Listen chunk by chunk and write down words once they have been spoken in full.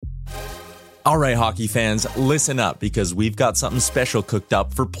All right, hockey fans, listen up because we've got something special cooked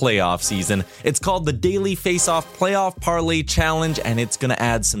up for playoff season. It's called the Daily Face-Off Playoff Parlay Challenge, and it's going to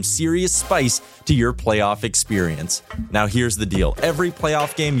add some serious spice to your playoff experience. Now, here's the deal. Every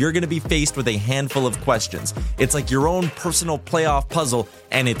playoff game, you're going to be faced with a handful of questions. It's like your own personal playoff puzzle,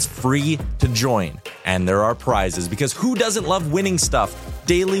 and it's free to join. And there are prizes, because who doesn't love winning stuff?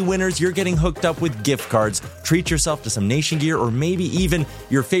 Daily winners, you're getting hooked up with gift cards. Treat yourself to some Nation gear or maybe even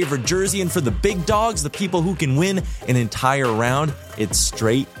your favorite jersey. And for the big dogs, the people who can win an entire round, it's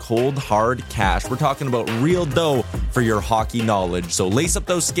straight, cold, hard cash. We're talking about real dough for your hockey knowledge. So lace up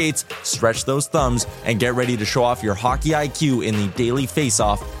those skates, stretch those thumbs, and get ready to show off your hockey IQ in the Daily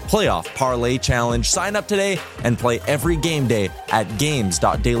Face-Off Playoff Parlay Challenge. Sign up today and play every game day at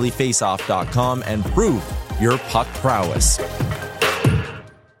games.dailyfaceoff.com and prove your puck prowess.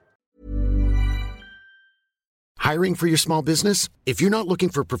 Hiring for your small business? If you're not looking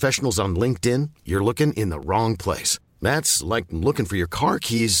for professionals on LinkedIn, you're looking in the wrong place. That's like looking for your car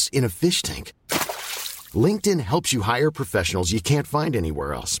keys in a fish tank. LinkedIn helps you hire professionals you can't find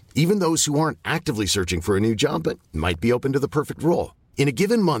anywhere else, even those who aren't actively searching for a new job but might be open to the perfect role. In a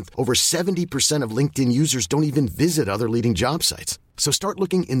given month, over 70% of LinkedIn users don't even visit other leading job sites. So start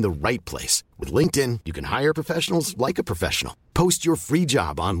looking in the right place. With LinkedIn, you can hire professionals like a professional. Post your free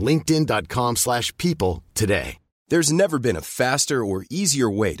job on linkedin.com/people today. There's never been a faster or easier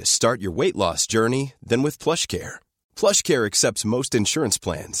way to start your weight loss journey than with PlushCare. PlushCare accepts most insurance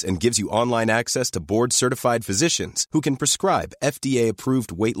plans and gives you online access to board-certified physicians who can prescribe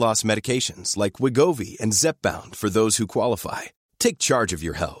FDA-approved weight loss medications like Wegovy and Zepbound for those who qualify. Take charge of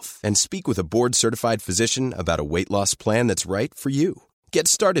your health and speak with a board-certified physician about a weight loss plan that's right for you. Get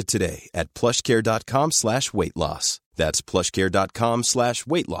started today at plushcare.com/weight loss. That's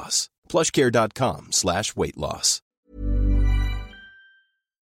plushcare.com/weight loss. plushcare.com/weight loss.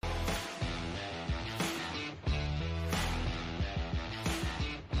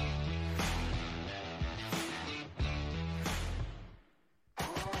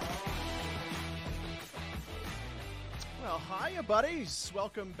 Well, hiya, buddies.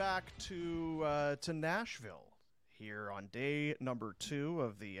 Welcome back to Nashville here on day number 2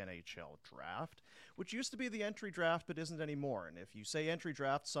 of the NHL draft, which used to be the entry draft but isn't anymore. And if you say entry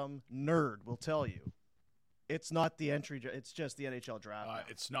draft, some nerd will tell you it's not the entry draft, it's just the NHL draft now.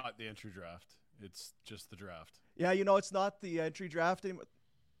 It's not the entry draft. It's just the draft. Yeah, you know, it's not the entry draft anymore.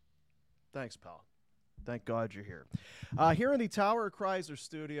 Thanks, pal. Thank God you're here. Here in the Tower Chrysler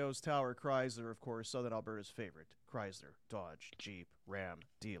Studios, Tower Chrysler, of course, Southern Alberta's favorite Chrysler, Dodge, Jeep, Ram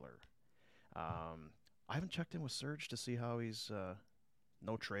dealer. I haven't checked in with Serge to see how he's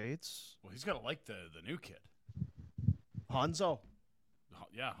no trades. Well, he's got to like the new kid. Honzo.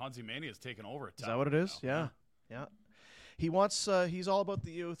 Yeah, Honzek Mania's taken over. Is that what it is? Yeah. He wants. He's all about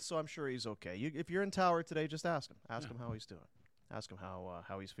the youth, so I'm sure he's okay. If you're in Tower today, just ask him. Ask him how he's doing. Ask him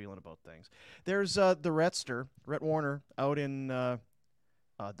how he's feeling about things. There's the Rhetster, Rhett Warner, out in the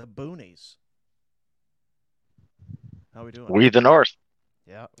boonies. How we doing? We the North.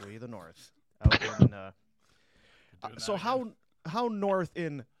 Yeah, we the North. Out in, so how north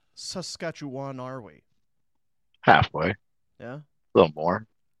in Saskatchewan are we? Halfway. Yeah? A little more.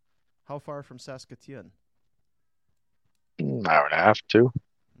 How far from Saskatoon? An hour and a half, 2.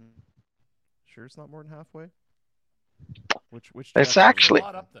 Sure it's not more than halfway? Which It's actually, There's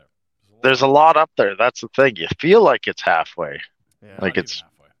a lot up there. there's a lot up there. That's the thing. You feel like it's halfway. Yeah. Like Not it's, even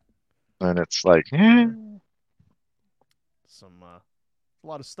halfway. and it's like, Some a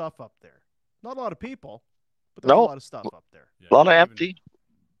lot of stuff up there. Not a lot of people, but there's No. a lot of stuff up there. Yeah, a lot of not even- empty.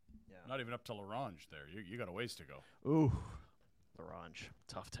 Yeah. Not even up to Larange there. You got a ways to go. Ooh, Larange,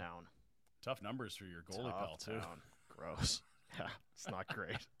 tough town. Tough numbers for your goalie pal, Tough too. town. Gross. Yeah, it's not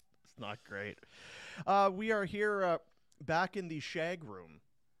great. It's not great. We are here back in the Shag Room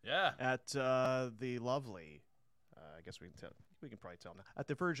Yeah. at the lovely, I guess we can probably tell now, at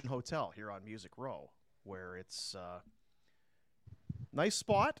the Virgin Hotel here on Music Row, where it's nice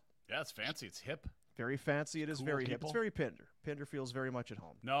spot. Yeah, it's fancy. It's hip. Very fancy. It is Cool very hip. people. It's very Pinder. Pinder feels very much at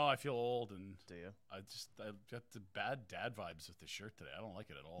home. No, I feel old, and Do you? I got the bad dad vibes with the shirt today. I don't like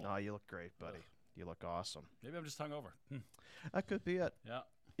it at all. No, you look great, buddy. Ugh. You look awesome. Maybe I'm just hungover. That could be it. Yeah.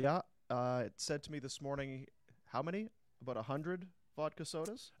 Yeah. It said to me this morning, how many? About 100 vodka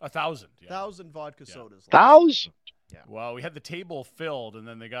sodas? 1,000. Yeah. 1,000 vodka Yeah. sodas. 1,000. Well, we had the table filled, and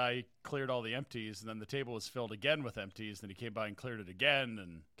then the guy cleared all the empties, and then the table was filled again with empties. Then he came by and cleared it again,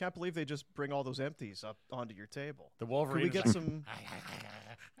 and Can't believe they just bring all those empties up onto your table. the Could Wolverine. we was get like, some?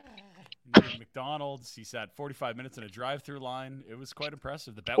 He did McDonald's. He sat 45 minutes in a drive-through line. It was quite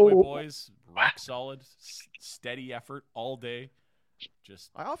impressive. The Betway boys, rock solid, steady effort all day.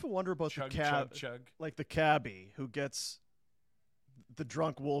 Just I often wonder about chug, the cab, chug, chug. like the cabbie who gets the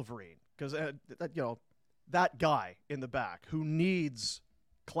drunk Wolverine, because that guy in the back who needs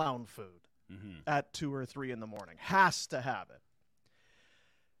clown food at 2 or 3 in the morning has to have it.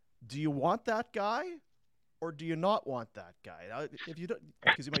 Do you want that guy, or do you not want that guy? If you don't,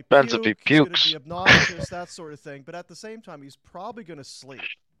 because he might Depends if he puke, he's going pukes. to be obnoxious, that sort of thing. But at the same time, he's probably going to sleep,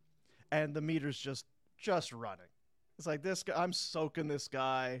 and the meter's just running. It's like, this guy, I'm soaking this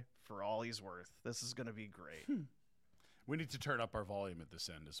guy for all he's worth. This is going to be great. We need to turn up our volume at this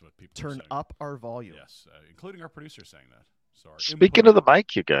end, is what people are Turn saying. up our volume. Yes, including our producer saying that. So our Speaking input- of the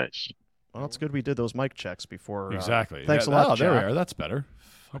mic, you guys. Well, it's good we did those mic checks before. Exactly. Thanks Yeah, a lot, oh, there we Jack. are. That's better.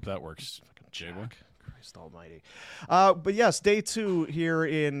 Hope that works. Jack. Christ almighty. But yes, day 2 here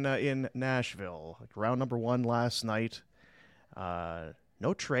in Nashville. Like round number 1 last night.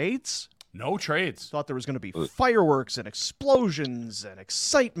 No trades. No trades. Thought there was going to be fireworks and explosions and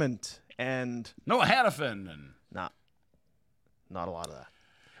excitement, and No Hannafin. And not a lot of that.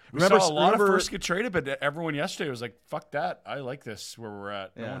 we saw a lot of first get traded, but everyone yesterday was like, fuck that. I like this where we're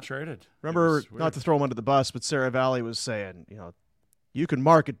at. No Yeah. one traded. Remember, not to throw him under the bus, but Sarah Valley was saying, you can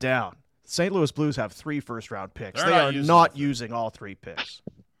mark it down. St. Louis Blues have 3 first-round picks. They're They not are using not all 3. using all 3 picks.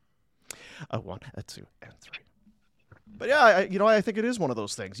 1, 2, and 3. But yeah, I think it is one of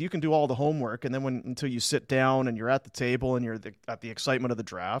those things. You can do all the homework, and then until you sit down and you're at the table and you're at the excitement of the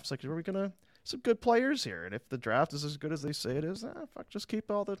draft, it's like, are we gonna some good players here? And if the draft is as good as they say it is, just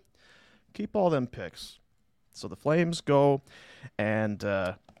keep all them picks. So the Flames go, and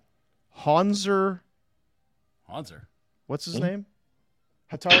Honzer. What's his name?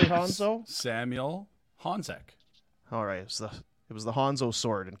 Hatari Hanzo? Samuel Honzek. All right, it was the Hanzo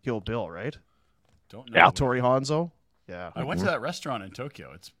sword in Kill Bill, right? Don't know. Yeah. Hattori Hanzo? Yeah. I went to that restaurant in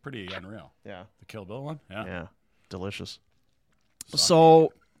Tokyo. It's pretty unreal. Yeah. The Kill Bill one? Yeah. Yeah. Delicious. Sake.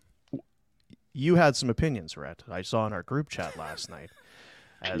 So you had some opinions, Rhett. I saw in our group chat last night.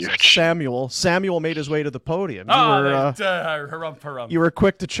 As Samuel made his way to the podium. You were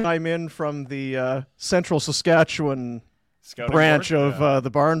quick to chime in from the Central Saskatchewan Scouting branch board? of the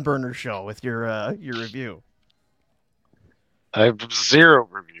Barn Burner show with your review. I have 0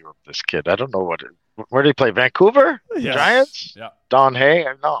 review of this kid. I don't know where do he play? Vancouver? Yes. Giants? Yeah. Don Hay?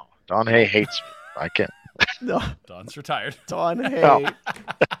 No. Don Hay hates me. I can't. No, Don's retired. Don Hay.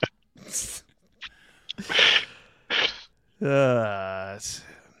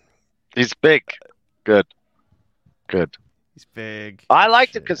 He's big. Good. He's big. I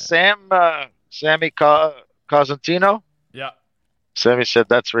liked it because Sammy Cosentino, Yeah. Sammy said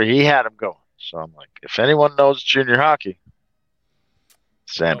that's where he had him going. So I'm like, if anyone knows junior hockey,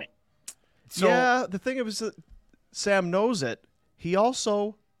 Sammy. So, yeah, the thing is that Sam knows it. He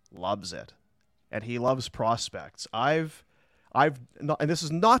also loves it, and he loves prospects. I've not, and this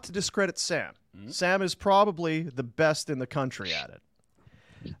is not to discredit Sam. Sam is probably the best in the country at it.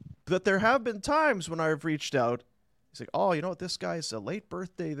 But there have been times when I've reached out. He's like, oh, you know what? This guy's a late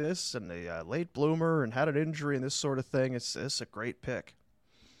birthday, this, and a late bloomer, and had an injury, and this sort of thing. It's a great pick.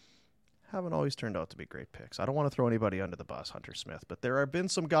 Haven't always turned out to be great picks. I don't want to throw anybody under the bus, Hunter Smith, but there have been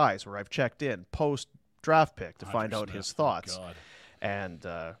some guys where I've checked in post-draft pick to find out his thoughts. God. And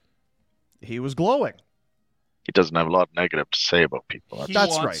he was glowing. He doesn't have a lot of negative to say about people. He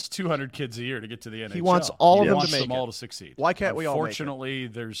That's wants right. 200 kids a year to get to the NHL. He wants all of He them wants to make them all it. to succeed. Why can't we all make it? Unfortunately,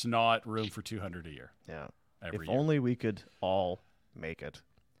 there's not room for 200 a year. Yeah. Every If year. only we could all make it.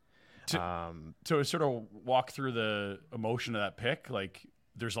 To sort of walk through the emotion of that pick, like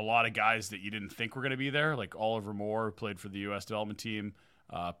there's a lot of guys that you didn't think were going to be there, like Oliver Moore, who played for the U.S. development team,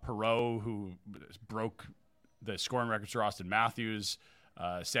 Perreault, who broke the scoring records for Austin Matthews,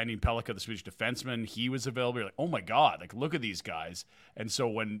 Sandin Pellikka, the Swedish defenseman, he was available. You're like, oh my God, like look at these guys. And so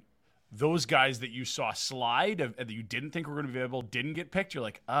when those guys that you saw slide and that you didn't think were going to be available didn't get picked, you're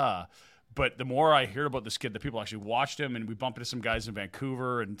like, But the more I hear about this kid, the people actually watched him, and we bumped into some guys in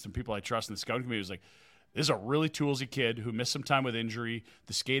Vancouver and some people I trust in the scouting community, was like, this is a really toolsy kid who missed some time with injury.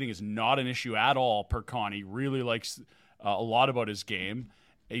 The skating is not an issue at all per Connie. Really likes a lot about his game.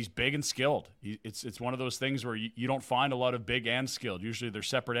 He's big and skilled. It's one of those things where you don't find a lot of big and skilled. Usually they're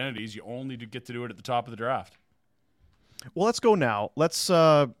separate entities. You only get to do it at the top of the draft. Well, let's go now. Let's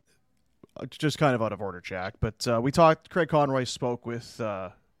just kind of out of order, Jack. But we talked. Craig Conroy spoke with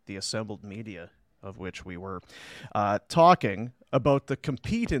the assembled media, of which we were talking about the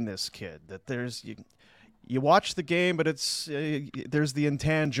compete in this kid. That there's you watch the game, but it's there's the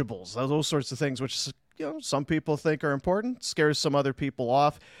intangibles, those sorts of things, which some people think are important, scares some other people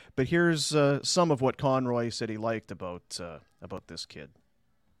off. But here's some of what Conroy said he liked about this kid.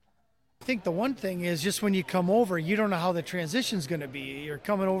 I think the one thing is just when you come over, you don't know how the transition's going to be. You're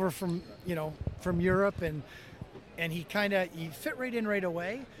coming over from Europe, and he fit right in right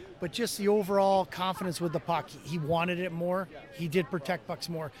away. But just the overall confidence with the puck, he wanted it more. He did protect pucks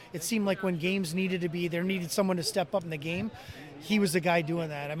more. It seemed like when games needed to be, there needed someone to step up in the game. He was the guy doing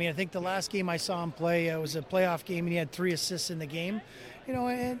that. I mean, I think the last game I saw him play, it was a playoff game, and he had 3 assists in the game.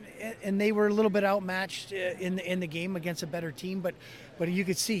 And they were a little bit outmatched in the game against a better team, but you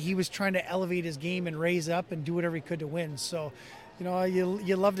could see he was trying to elevate his game and raise up and do whatever he could to win. So,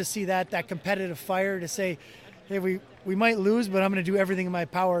 you love to see that competitive fire to say, hey, we might lose, but I'm going to do everything in my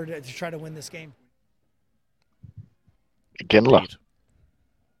power to try to win this game. Ginla.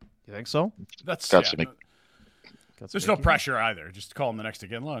 You think so? There's no pressure either. Just call him the next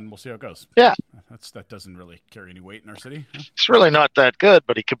Ginla, and we'll see how it goes. Yeah. That doesn't really carry any weight in our city. Huh? He's really not that good,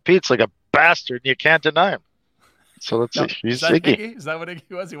 but he competes like a bastard, and you can't deny him. So let's see. He's Iggy. Is that what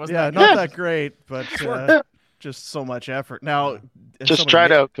Iggy was? He wasn't that great, but just so much effort. Now, just try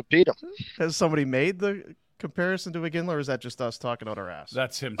to compete him. Has somebody made the comparison to Ginla, or is that just us talking out our ass?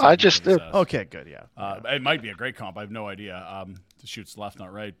 That's him. I just did. Okay, good, yeah. It might be a great comp. I have no idea. Shoots left,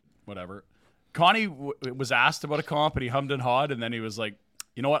 not right, whatever. Connie was asked about a comp, and he hummed and hawed, and then he was like,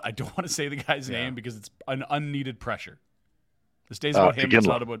 you know what? I don't want to say the guy's name because it's an unneeded pressure. This day's about him. It's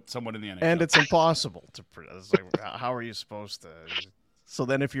not about someone in the NHL. And it's impossible to. It's like, how are you supposed to? So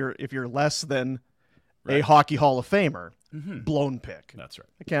then, if you're less than a Hockey Hall of Famer, blown pick. That's right.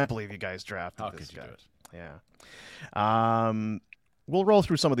 I can't believe you guys drafted How this could you guy. do it? Yeah. We'll roll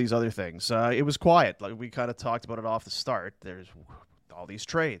through some of these other things. It was quiet. Like we kind of talked about it off the start. There's all these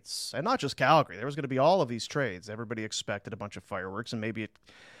trades, and not just Calgary. There was going to be all of these trades. Everybody expected a bunch of fireworks, and maybe it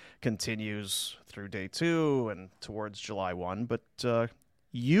continues through day 2 and towards July 1. But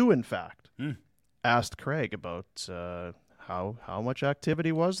you, in fact, asked Craig about how much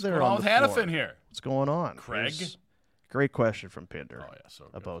activity was there on the floor. What's going on with Hannafin here? What's going on, Craig? Great question from Pinder. Oh, yeah, so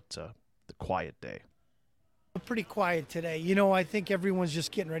good. About the quiet day. Pretty quiet today. I think everyone's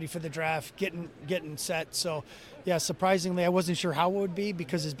just getting ready for the draft, getting set. So, yeah, surprisingly, I wasn't sure how it would be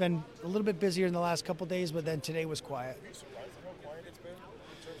because it's been a little bit busier in the last couple of days, but then today was quiet. Are you surprised at how quiet it's been in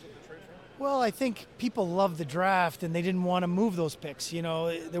terms of the trade frame? Well, I think people love the draft and they didn't want to move those picks.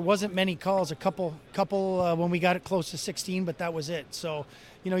 There wasn't many calls, a couple when we got it close to 16, but that was it. So,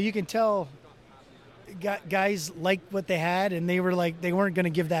 you can tell guys liked what they had and they were like, they weren't going to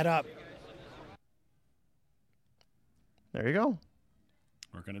give that up. There you go.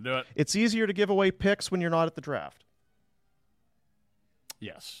 We're going to do it. It's easier to give away picks when you're not at the draft.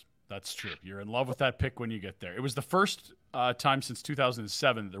 Yes, that's true. You're in love with that pick when you get there. It was the first time since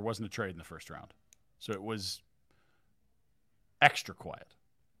 2007 that there wasn't a trade in the first round. So it was extra quiet.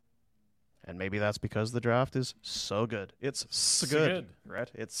 And maybe that's because the draft is so good. It's so good,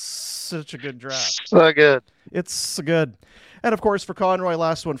 Rhett. It's such a good draft. So good. It's so good. And, of course, for Conroy,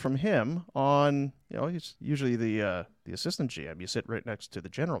 last one from him on, he's usually the assistant GM. You sit right next to the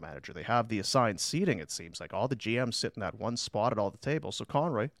general manager. They have the assigned seating, it seems like. All the GMs sit in that one spot at all the tables. So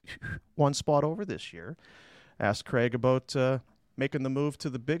Conroy, one spot over this year, asked Craig about making the move to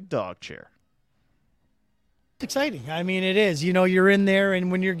the big dog chair. It's exciting. I mean, it is. You're in there,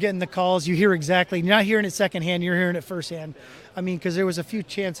 and when you're getting the calls, you hear exactly. You're not hearing it secondhand. You're hearing it firsthand. I mean, because there was a few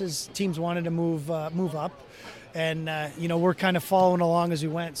chances teams wanted to move up, and we're kind of following along as we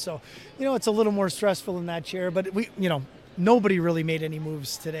went. So, it's a little more stressful in that chair. But nobody really made any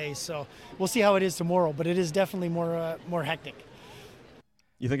moves today. So we'll see how it is tomorrow. But it is definitely more hectic.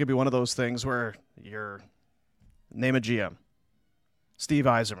 You think it'd be one of those things where you're name a GM? Steve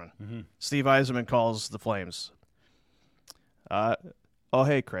Yzerman. Mm-hmm. Steve Yzerman calls the Flames. Oh,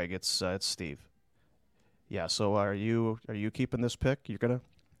 hey, Craig, it's Steve. Yeah, so are you keeping this pick? You're gonna?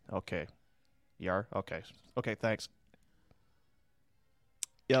 Okay. You are? Okay. Okay, thanks.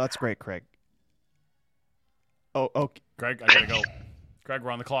 Yeah, that's great, Craig. Oh, okay. Greg, I gotta go. Greg,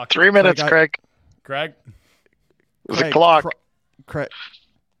 we're on the clock. 3 minutes, Craig. Greg. There's a clock. Craig.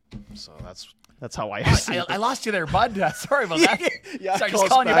 So that's how I see it. I lost you there, bud. Sorry about that. Yeah, Sorry, just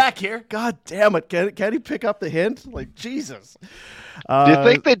calling you back here. God damn it. Can he pick up the hint? Like, Jesus. Do you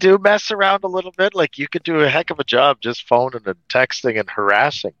think they do mess around a little bit? Like, you could do a heck of a job just phoning and texting and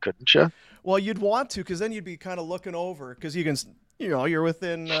harassing, couldn't you? Well, you'd want to, because then you'd be kind of looking over, because you can, you're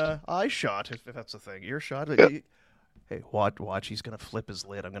within eye shot, if that's a thing. Earshot. Yeah. Hey, watch, he's going to flip his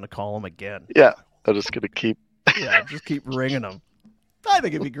lid. I'm going to call him again. Yeah, I'm just going to keep. Yeah, just keep ringing him. I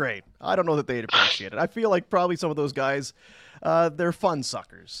think it'd be great. I don't know that they'd appreciate it. I feel like probably some of those guys, they're fun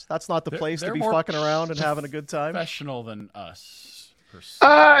suckers. That's not the place to be fucking around and having a good time. Professional than us.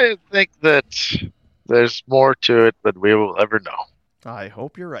 I think that there's more to it than we will ever know. I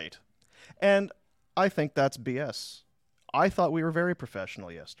hope you're right. And I think that's BS. I thought we were very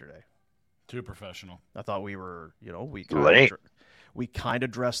professional yesterday. Too professional. I thought we were, we kind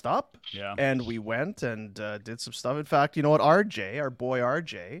of dressed up. Yeah. And we went and did some stuff. In fact, you know what? RJ, our boy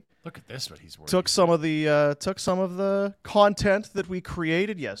RJ, look at this, what he's wearing. took some of the content that we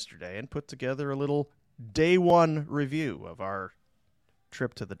created yesterday and put together a little day one review of our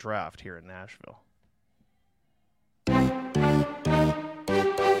trip to the draft here in Nashville.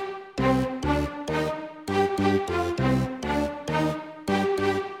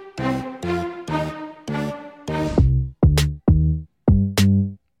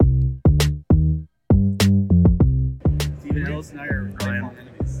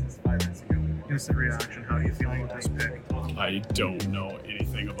 Instant reaction. How do you feel about this pick? I don't know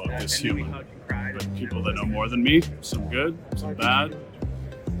anything about this human, but people that know more than me, some good, some bad.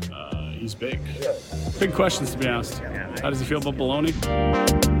 He's big. Big questions to be asked. How does he feel about baloney?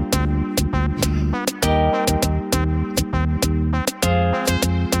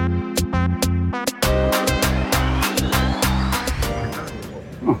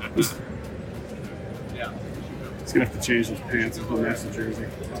 He's gonna have to change his pants and put next to jersey.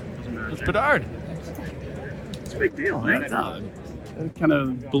 It's Bedard. It's a big deal, right? Kind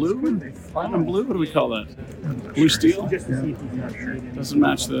of blue? Platinum blue? What do we call that? Blue steel? Doesn't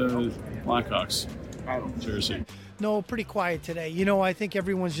match the Blackhawks jersey. No, pretty quiet today. You know, I think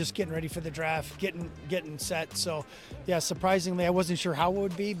everyone's just getting ready for the draft, getting set. So, yeah, surprisingly, I wasn't sure how it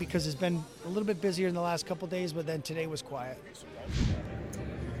would be because it's been a little bit busier in the last couple of days, but then today was quiet.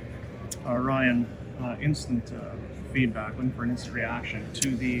 Ryan, instant feedback, looking for an instant reaction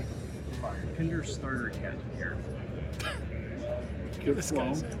to the Pinder starter kit here. This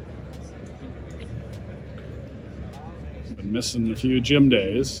guy's been missing a few gym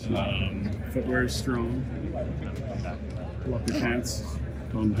days. Footwear is strong. Pull up your pants.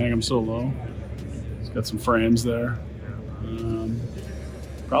 Don't hang them so low. He's got some frames there.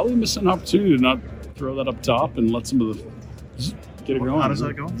 Probably missing an opportunity to not throw that up top and let some of the get it going. How does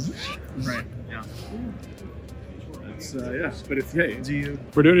that go? Right. Yeah. It's but if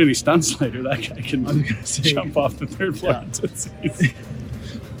if we're doing any stunts later, that guy can jump off the third flat.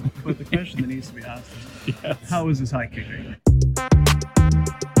 But the question that needs to be asked is, how is his high kicking?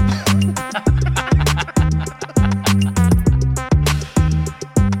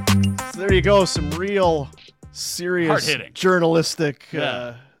 So there you go, some real serious journalistic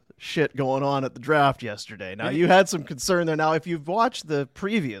shit going on at the draft yesterday. Now, you had some concern there. Now, if you've watched the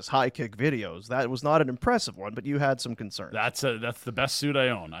previous high kick videos, that was not an impressive one, but you had some concern. That's the best suit I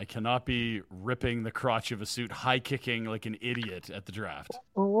own. I cannot be ripping the crotch of a suit, high kicking like an idiot at the draft.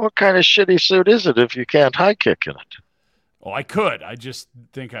 Well, what kind of shitty suit is it if you can't high kick in it? Oh, I could. I just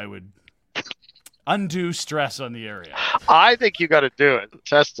think I would undue stress on the area. I think you got to do it.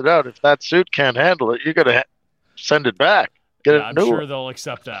 Test it out. If that suit can't handle it, you got to send it back. I'm sure they'll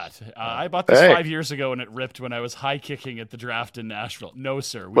accept that. I bought this 5 years ago and it ripped when I was high kicking at the draft in Nashville. No,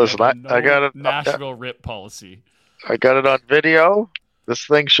 sir. I got it. Nashville rip policy. I got it on video. This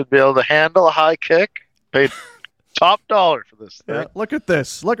thing should be able to handle a high kick. Paid top dollar for this thing. Yeah, look at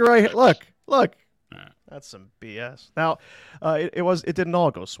this. Look right here. Look. That's some BS. Now, it didn't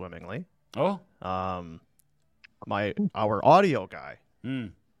all go swimmingly. Oh. Our audio guy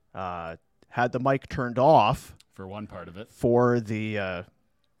had the mic turned off for one part of it. For the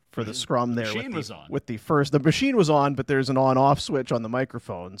scrum there. The machine was on. The machine was on, but there's an on-off switch on the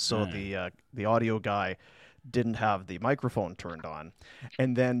microphone, so the audio guy didn't have the microphone turned on.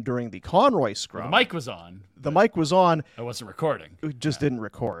 And then during the Conroy scrum, the mic was on. The mic was on. I wasn't recording. It just didn't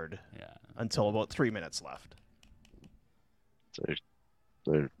record. Until about 3 minutes left.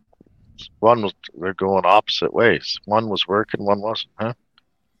 They're going opposite ways. One was working, one wasn't, huh?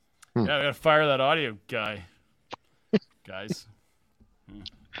 Yeah, we gotta fire that audio guy. Guys.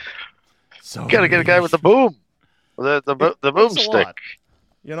 So gotta get a guy with the boom. The boomstick.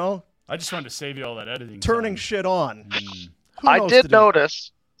 You know? I just wanted to save you all that editing. Turning shit on. I did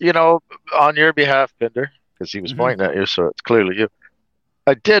notice, on your behalf, Pinder, because he was pointing at you, so it's clearly you.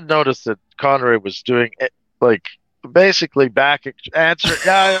 I did notice that Conroy was doing it, like basically back answer.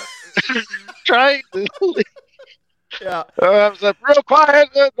 Trying to. Yeah. I was like, real quiet.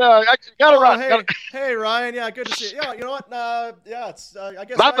 I gotta run. Hey, Ryan. Yeah, good to see you. Yeah, you know what? It's. I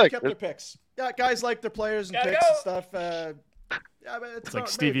guess Nothing. Ryan kept their picks. Yeah, guys like their players and picks and stuff. Yeah, but it's like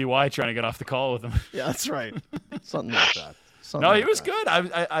Stevie Y trying to get off the call with him. Yeah, that's right. Something like that. He was good.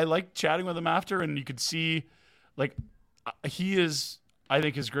 I liked chatting with him after, and you could see, like, he is. I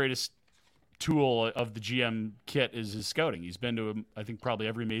think his greatest tool of the GM kit is his scouting. He's been to, I think, probably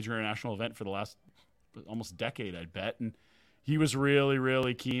every major international event for the last almost decade, I'd bet. And he was really,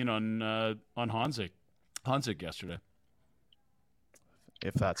 really keen on Honzek yesterday.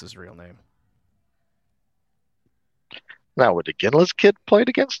 If that's his real name. Now, would the Ginla's kid played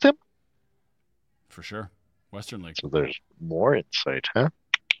against him? For sure. Western League. So there's more insight, huh?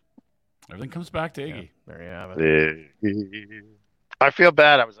 Everything comes back to Iggy. Yeah, there you have it. I feel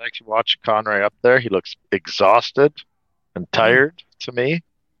bad. I was actually watching Conroy up there. He looks exhausted and tired to me.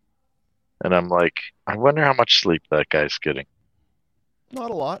 And I'm like, I wonder how much sleep that guy's getting.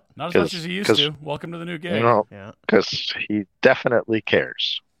 Not a lot. Not as much as he used to. Welcome to the new game. You know, Yeah. because he definitely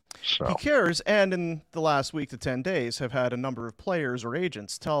cares. So. He cares, and in the last week to 10 days have had a number of players or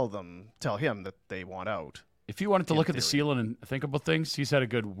agents tell him that they want out. If you wanted to look at the ceiling and think about things, he's had a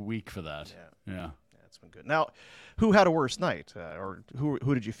good week for that. Yeah. It's been good. Now, who had a worse night, or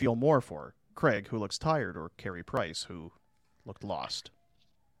who did you feel more for? Craig, who looks tired, or Carey Price, who looked lost?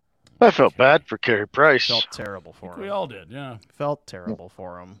 I felt bad for Carey Price. Felt terrible for him. We all did, yeah. Felt terrible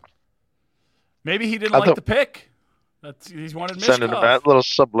for him. Maybe he didn't like the pick. He's wanted Mishkov. Sending him that little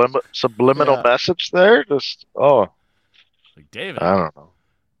subliminal message there. Just like David. I don't know.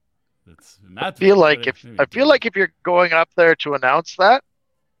 I feel like if you're going up there to announce that,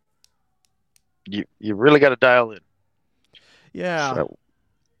 you really got to dial in. Yeah. So,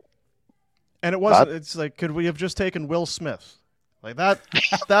 and it wasn't. It's like, could we have just taken Will Smith like that?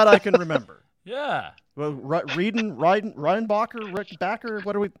 That I can remember. Yeah. Well, Ryan Backer.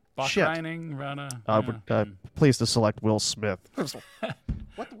 What are we? Please to select Will Smith.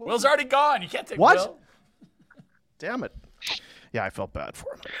 Will's already gone. You can't take what? Will. Damn it. Yeah, I felt bad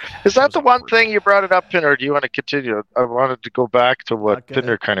for him. Is that the one thing you brought it up, Pinner, or do you want to continue? I wanted to go back to what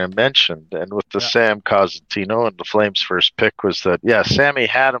Pinner kind of mentioned, and with the Sam Cosentino and the Flames' first pick was that, Sammy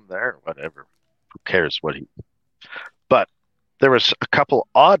had him there, whatever. Who cares what he... But there was a couple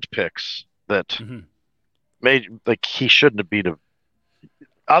odd picks that made, like, he shouldn't have been...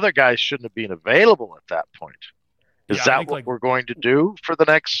 Other guys shouldn't have been available at that point. Is that what we're going to do for the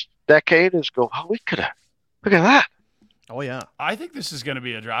next decade? Is go, we could have... Look at that. Oh, yeah. I think this is going to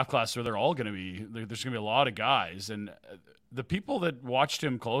be a draft class where they're all going to be – there's going to be a lot of guys. And the people that watched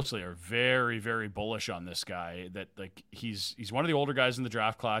him closely are very, very bullish on this guy, that like he's one of the older guys in the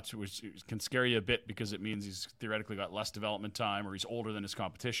draft class, which can scare you a bit because it means he's theoretically got less development time or he's older than his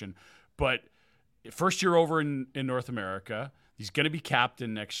competition. But first year over in North America, he's going to be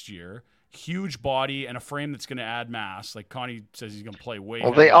captain next year. Huge body and a frame that's going to add mass. Like Connie says, he's going to play way.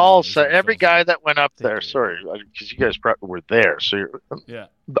 Well, they all said every guy that went up there. Sorry, because you guys probably were there. So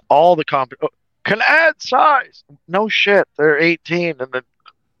all the can add size. No shit, they're 18 and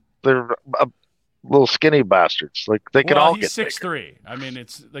they're little skinny bastards. Like they can all he's get 6'3". I mean,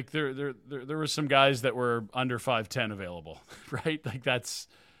 it's like there were some guys that were under 5'10" available, right? Like that's.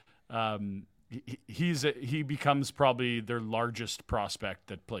 He becomes probably their largest prospect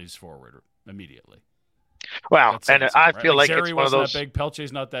that plays forward immediately. Wow, and I feel like Zary it's one of those. That big.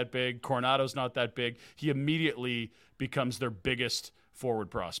 Pelche's not that big. Coronado's not that big. He immediately becomes their biggest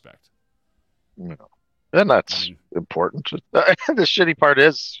forward prospect. And that's important. The shitty part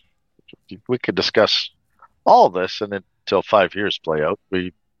is we could discuss all this and until 5 years play out.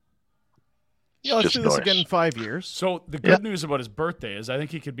 Let's do this again in 5 years. So the good news about his birthday is I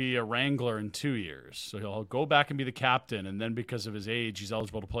think he could be a Wrangler in 2 years. So he'll go back and be the captain, and then because of his age, he's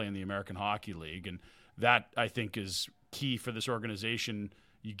eligible to play in the American Hockey League. And that, I think, is key for this organization.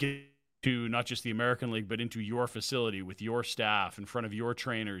 You get to not just the American League, but into your facility with your staff, in front of your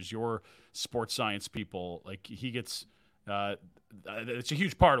trainers, your sports science people. Like he gets it's a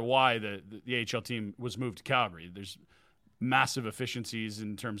huge part of why the AHL team was moved to Calgary. There's massive efficiencies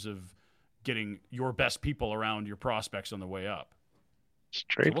in terms of getting your best people around your prospects on the way up.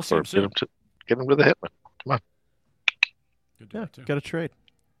 Trade for him. Get him with a hitman. Come on. Get a trade.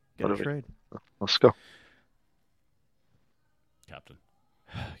 Get a trade. Let's go.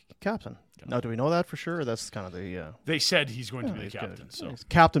 Captain. Now, do we know that for sure? That's kind of the... They said he's going to be the captain. So is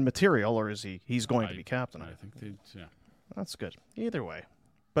captain material, or is he's going to be captain? I think That's good. Either way.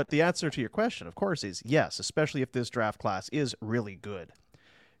 But the answer to your question, of course, is yes, especially if this draft class is really good.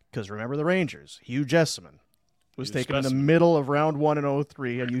 Because remember the Rangers, Hugh Jessamine was taken in the middle of round 1 in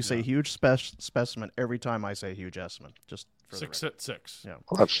 2003, and you say huge specimen every time I say Hugh Jessamine. Just for 6'6". Yeah,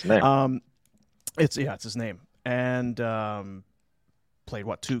 well, that's his name. It's his name, and played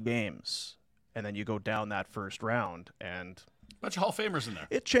 2 games, and then you go down that first round, and bunch of Hall of Famers in there.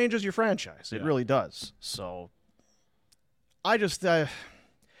 It changes your franchise. It really does. So I just the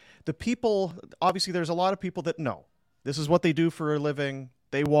people. Obviously, there's a lot of people that know this is what they do for a living.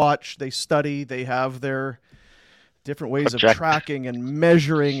 They watch, they study, they have their different ways of tracking and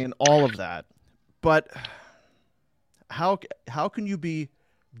measuring and all of that. But how can you be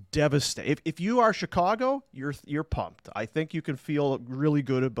devastated? If you are Chicago, you're pumped. I think you can feel really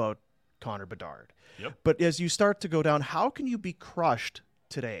good about Connor Bedard. Yep. But as you start to go down, how can you be crushed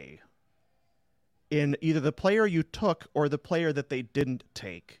today in either the player you took or the player that they didn't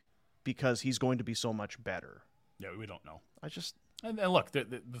take because he's going to be so much better? Yeah, we don't know. And look,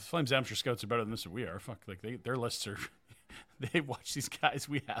 the Flames amateur scouts are better than this than we are. Fuck, like their lists are. They watch these guys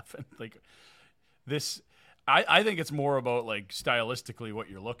we haven't. Like this, I think it's more about like stylistically what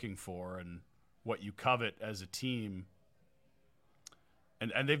you're looking for and what you covet as a team.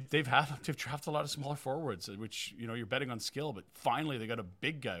 And they've drafted a lot of smaller forwards, which you're betting on skill, but finally they got a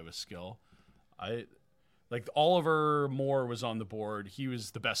big guy with skill. Like Oliver Moore was on the board. He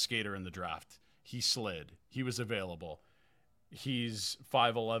was the best skater in the draft. He slid. He was available. He's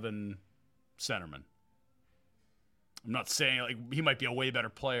 5'11" centerman. I'm not saying like he might be a way better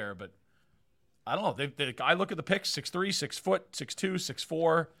player, but I don't know. I look at the picks: 6'3", 6 foot, 6'2",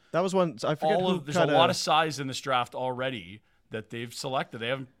 6'4". That was one. I forget There's a lot of size in this draft already that they've selected. They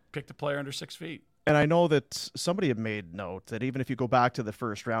haven't picked a player under 6 feet. And I know that somebody had made note that even if you go back to the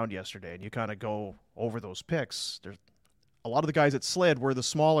first round yesterday and you kind of go over those picks, there's a lot of the guys that slid were the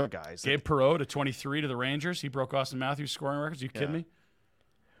smaller guys. Gabe Perreault to 23 to the Rangers. He broke Austin Matthews' scoring records. Are you kidding me?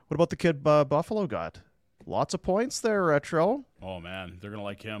 What about the kid Buffalo got? Lots of points there, Retro. Oh, man. They're going to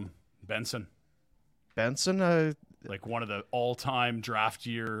like him. Benson, like one of the all-time draft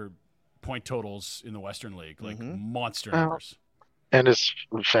year point totals in the Western League. Like monster numbers. And his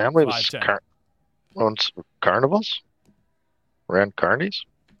family was owns carnivals? Ran carnies?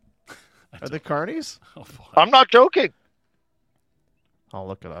 Are they carnies? Oh, boy. I'm not joking. I'll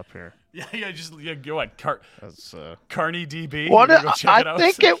look it up here. Yeah, go ahead. Carney DB.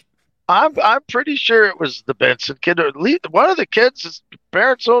 I'm pretty sure it was the Benson kid. Or at least one of the kids, his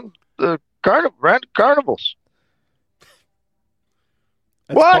parents owned ran carnivals.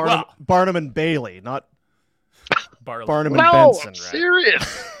 That's What? Barnum and Bailey, not Barlow. Barnum and No, Benson. I'm right?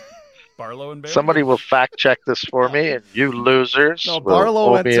 serious. Barlow and Bailey. Somebody will fact check this for me, and you losers. No, will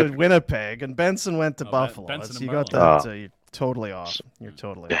Barlow went owe me to Winnipeg, and Benson went to Buffalo. Benson and You got Barlow. that. You're totally off. You're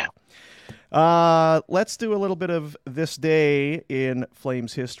totally off. Let's do a little bit of this day in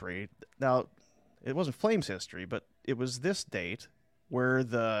Flames history. Now, it wasn't Flames history, but it was this date where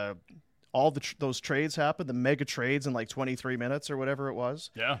those trades happened, the mega trades in like 23 minutes or whatever it was.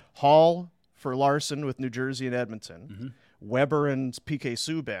 Yeah. Hall for Larson with New Jersey and Edmonton. Weber and PK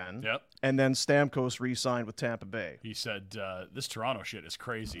Subban. Yep. And then Stamkos re-signed with Tampa Bay. He said, this Toronto shit is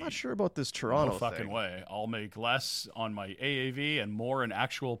crazy. I'm not sure about this Toronto No fucking thing. way. I'll make less on my AAV and more in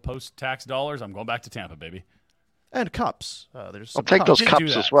actual post-tax dollars. I'm going back to Tampa, baby. And cups. There's I'll some take cups. those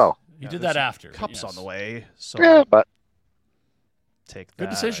cups as well. He did that after. Cups on the way. So Yeah, but take that. Good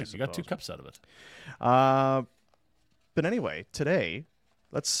decision. I You got 2 suppose. cups out of it. But anyway, today,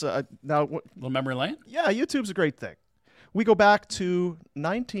 let's now. Little memory lane? Yeah, YouTube's a great thing. We go back to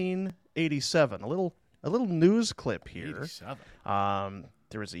 1987. A little news clip here. 87.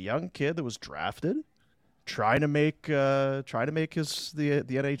 There was a young kid that was drafted, trying to make the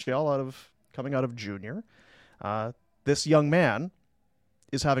NHL coming out of junior. This young man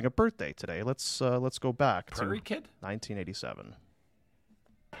is having a birthday today. Let's go back Prairie to Kid? 1987.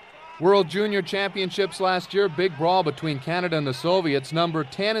 World Junior Championships last year, big brawl between Canada and the Soviets. Number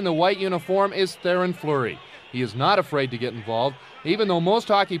 10 in the white uniform is Theoren Fleury. He is not afraid to get involved, even though most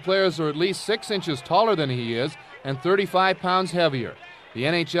hockey players are at least 6 inches taller than he is and 35 pounds heavier. The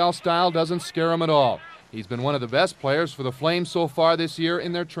NHL style doesn't scare him at all. He's been one of the best players for the Flames so far this year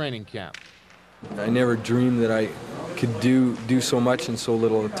in their training camp. I never dreamed that I could do so much in so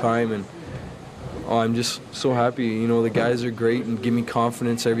little time, and I'm just so happy. You know, the guys are great and give me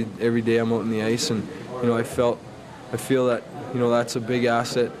confidence every day I'm out on the ice, and I feel that that's a big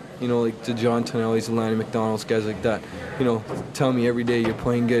asset. Like to John Tonelli's, Lanny McDonald's, guys like that. Tell me every day you're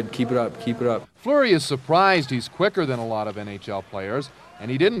playing good. Keep it up. Keep it up. Fleury is surprised he's quicker than a lot of NHL players,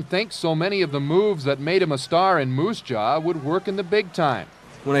 and he didn't think so many of the moves that made him a star in Moose Jaw would work in the big time.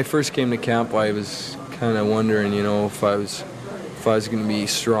 When I first came to camp, I was kind of wondering, if I was going to be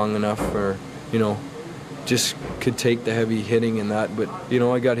strong enough, or just could take the heavy hitting and that. But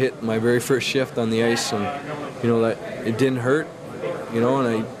I got hit my very first shift on the ice, and that it didn't hurt. And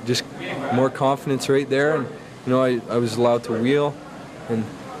I just more confidence right there, and I was allowed to wheel, and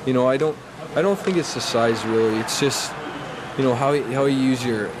I don't think it's the size really. It's just how you use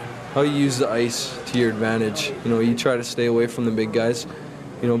the ice to your advantage. You try to stay away from the big guys,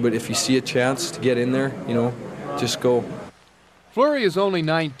 but if you see a chance to get in there, just go. Fleury is only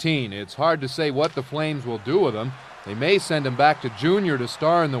 19. It's hard to say what the Flames will do with him. They may send him back to junior to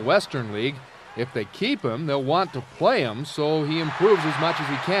star in the Western League. If they keep him, they'll want to play him so he improves as much as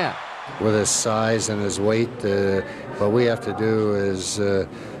he can. With his size and his weight, what we have to do is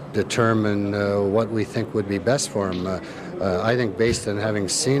determine what we think would be best for him. I think based on having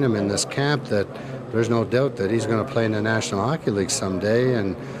seen him in this camp that there's no doubt that he's going to play in the National Hockey League someday,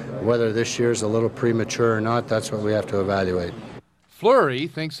 and whether this year's a little premature or not, that's what we have to evaluate. Fleury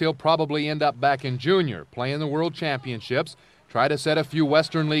thinks he'll probably end up back in junior, play in the World Championships, try to set a few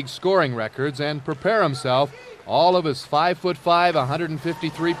Western League scoring records, and prepare himself, all of his 5'5",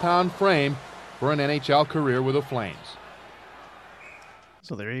 153-pound frame, for an NHL career with the Flames.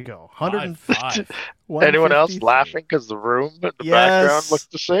 So there you go. 105. Anyone else laughing because the room in the background looks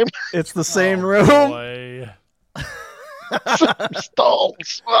the same? It's the same room. Boy.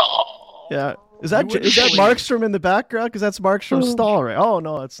 Stalls. Oh. Yeah. Is that Markstrom in the background? Because that's Markstrom's stall, right? Oh,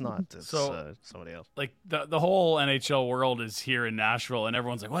 no, it's not. It's somebody else. Like, the whole NHL world is here in Nashville, and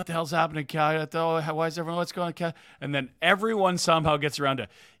everyone's like, what the hell's happening, Cal? Why is everyone, what's going on, Cal? And then everyone somehow gets around to,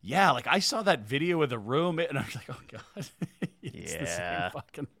 like, I saw that video of the room, and I'm like, oh, God. It's the same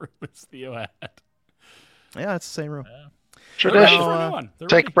fucking room as Theo had. Yeah, it's the same room. Yeah. Tradition.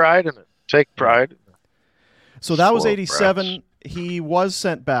 Take pride in it. Take pride. So that was 87. He was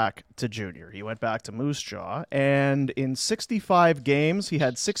sent back to junior. He went back to Moose Jaw, and in 65 games, he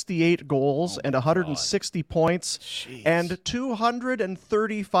had 68 goals and 160 points and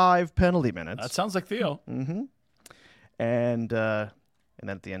 235 penalty minutes. That sounds like Theo. Mm-hmm. And then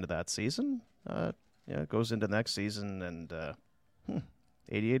at the end of that season, it goes into next season, and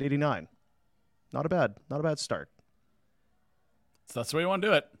 88-89. Not a bad start. So that's the way you want to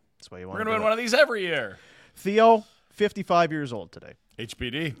do it. We're going to win one of these every year. Theo, 55 years old today.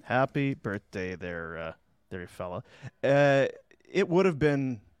 HBD. Happy birthday there, fella. It would have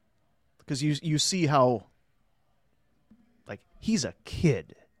been, because you see how, like, he's a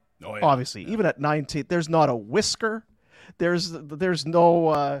kid. Oh, yeah. Obviously, even at 19, there's not a whisker. There's not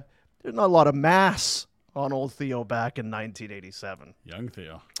a lot of mass on old Theo back in 1987. Young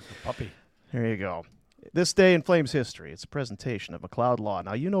Theo, a puppy. There you go. This day in Flames history, it's a presentation of McLeod Law.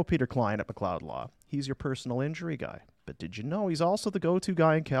 Now, you know Peter Klein at McLeod Law. He's your personal injury guy. But did you know he's also the go-to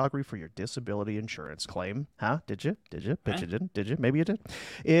guy in Calgary for your disability insurance claim? Huh? Did you? Bet you didn't. Did you? Maybe you did.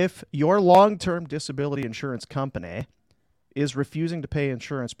 If your long-term disability insurance company is refusing to pay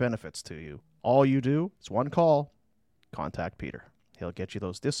insurance benefits to you, all you do is one call. Contact Peter. He'll get you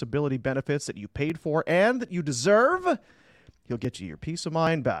those disability benefits that you paid for and that you deserve. He'll get you your peace of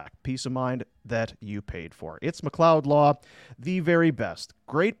mind back. Peace of mind that you paid for. It's McLeod Law, the very best.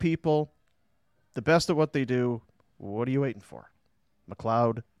 Great people, the best at what they do. What are you waiting for?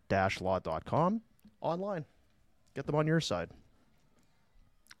 McLeod-law.com. Online. Get them on your side.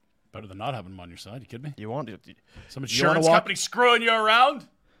 Better than not having them on your side. You kidding me? You want to? Some insurance company screwing you around?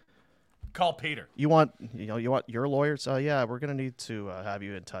 Call Peter. You want your lawyers? Yeah, we're gonna need to have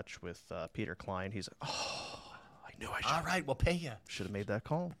you in touch with Peter Klein. He's I knew I should. All right, we'll pay you. Should have made that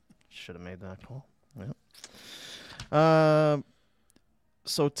call. Yeah.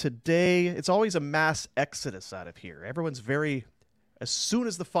 So today, it's always a mass exodus out of here. Everyone's as soon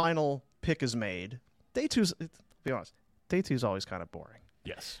as the final pick is made, day two's, to be honest, day two's always kind of boring.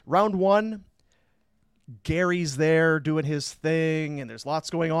 Yes. Round one, Gary's there doing his thing, and there's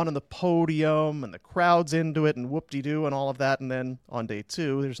lots going on in the podium, and the crowd's into it, and whoop-de-doo, and all of that. And then on day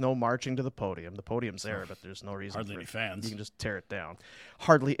two, there's no marching to the podium. The podium's there, but there's no reason Hardly any fans. You can just tear it down.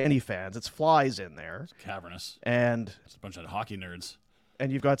 Hardly any fans. It's flies in there. It's cavernous. And it's a bunch of hockey nerds.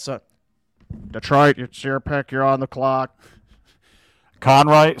 And you've got some Detroit, it's your pick, you're on the clock.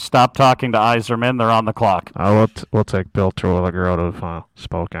 Conroy, stop talking to Yzerman, they're on the clock. We'll take Bill Terwilliger out of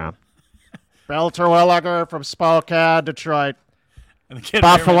Spokane. Bill Terwilliger from Spokane, Detroit. And the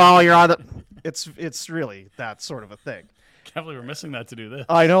Buffalo, you're on the... It's really that sort of a thing. Can't believe we're missing that to do this.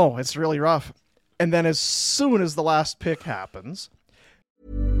 I know, it's really rough. And then as soon as the last pick happens...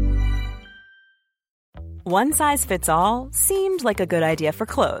 One size fits all seemed like a good idea for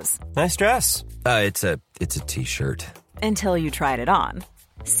clothes. Nice dress. It's a t-shirt. Until you tried it on.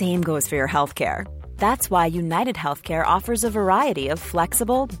 Same goes for your healthcare. That's why United Healthcare offers a variety of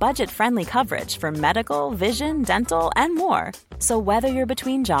flexible, budget-friendly coverage for medical, vision, dental, and more. So whether you're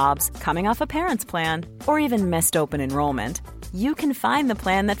between jobs, coming off a parent's plan, or even missed open enrollment, you can find the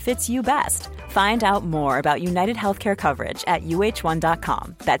plan that fits you best. Find out more about United Healthcare coverage at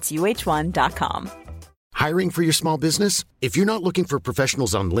uh1.com. That's uh1.com. Hiring for your small business? If you're not looking for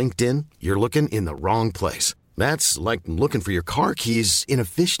professionals on LinkedIn, you're looking in the wrong place. That's like looking for your car keys in a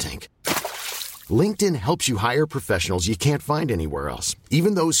fish tank. LinkedIn helps you hire professionals you can't find anywhere else,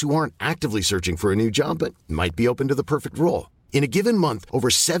 even those who aren't actively searching for a new job but might be open to the perfect role. In a given month, over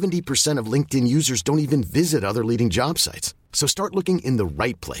 70% of LinkedIn users don't even visit other leading job sites. So start looking in the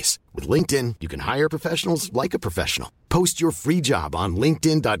right place. With LinkedIn, you can hire professionals like a professional. Post your free job on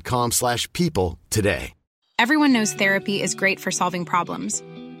linkedin.com/people today. Everyone knows therapy is great for solving problems.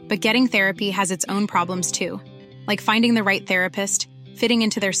 But getting therapy has its own problems too. Like finding the right therapist, fitting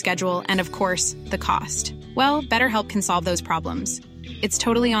into their schedule, and of course, the cost. Well, BetterHelp can solve those problems. It's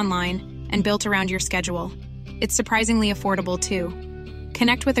totally online and built around your schedule. It's surprisingly affordable, too.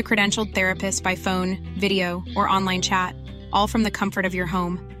 Connect with a credentialed therapist by phone, video, or online chat, all from the comfort of your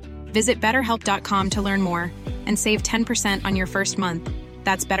home. Visit BetterHelp.com to learn more and save 10% on your first month.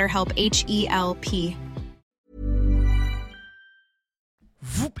 That's BetterHelp, H-E-L-P.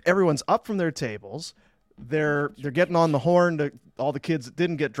 Everyone's up from their tables. They're getting on the horn to all the kids that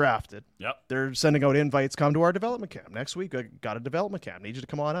didn't get drafted. Yep. They're sending out invites. Come to our development camp. Next week, I got a development camp. Need you to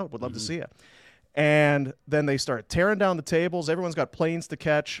come on out. Would love to see you. And then they start tearing down the tables. Everyone's got planes to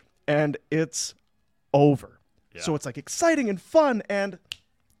catch, and it's over. Yeah. So it's like exciting and fun, and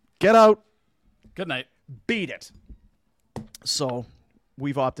get out. Good night. Beat it. So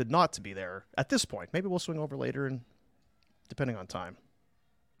we've opted not to be there at this point. Maybe we'll swing over later, and depending on time.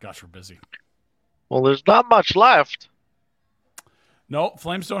 Gosh, we're busy. Well, there's not much left. No,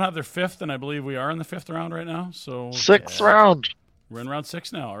 Flames don't have their fifth, and I believe we are in the fifth round right now. So sixth round. We're in round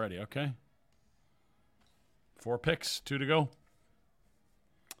 6 now already. Okay. 4 picks, 2 to go.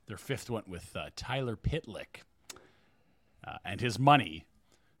 Their fifth went with Tyler Pitlick and his money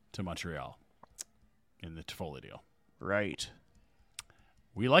to Montreal in the Toffoli deal. Right.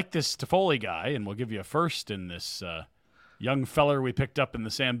 We like this Toffoli guy, and we'll give you a first in this young feller we picked up in the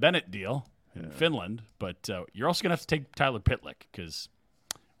Sam Bennett deal in Finland. But you're also going to have to take Tyler Pitlick because,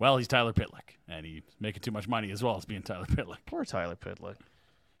 well, he's Tyler Pitlick, and he's making too much money as well as being Tyler Pitlick. Poor Tyler Pitlick.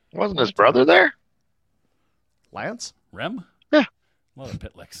 Wasn't his brother there? Lance? Rem? Yeah. A lot of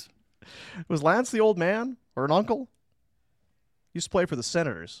Pitlicks. Was Lance the old man or an uncle? Used to play for the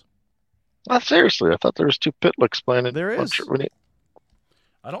Senators. Not seriously. I thought there was 2 Pitlicks playing in There is.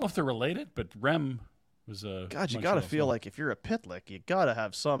 I don't know if they're related, but Rem was a. God, you got to feel like if you're a Pitlick, you got to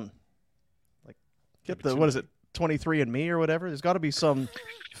have some, like, get the, what is it, 23andMe or whatever? There's got to be some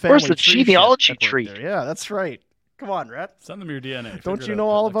family. Where's the genealogy tree? Yeah, that's right. Come on, Rhett. Send them your DNA. Don't you know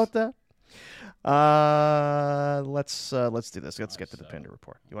all about that? Let's do this. Let's get to the Pinder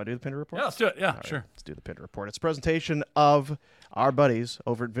report. You want to do the Pinder report? Yeah, let's do it. Yeah, right, sure. Let's do the Pinder report. It's a presentation of our buddies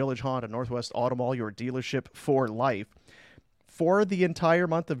over at Village Honda, Northwest Auto Mall, your dealership for life. For the entire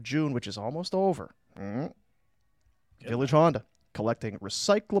month of June, which is almost over, Village Honda collecting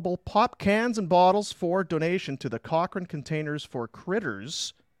recyclable pop cans and bottles for donation to the Cochrane Containers for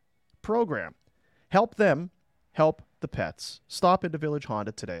Critters program. Help them help the pets. Stop into Village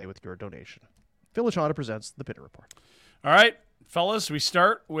Honda today with your donation. Village Honda presents the Pinder Report. All right, fellas, we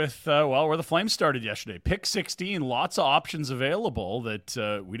start with, where the Flames started yesterday. Pick 16, lots of options available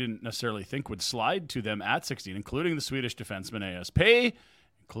that we didn't necessarily think would slide to them at 16, including the Swedish defenseman ASP,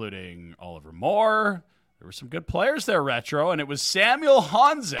 including Oliver Moore. There were some good players there, Retro, and it was Samuel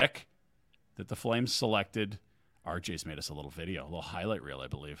Honzek that the Flames selected. RJ's made us a little video, a little highlight reel, I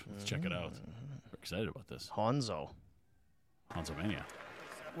believe. Let's check it out. We're excited about this. Honzomania.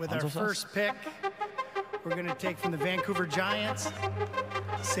 With our first pick, we're going to take from the Vancouver Giants,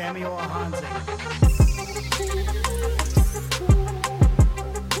 Samuel Honzek.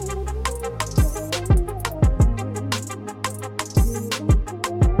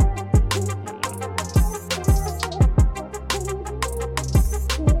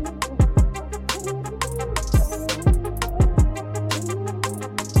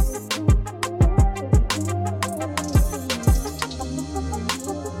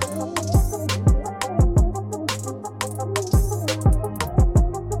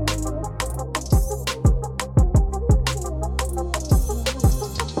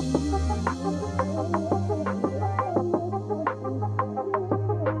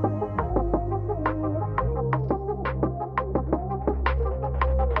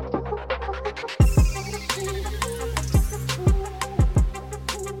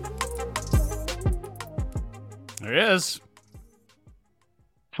 There he is.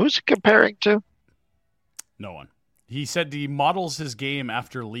 Who's he comparing to? No one. He said he models his game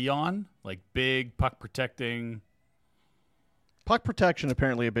after Leon, like big puck protecting. Puck protection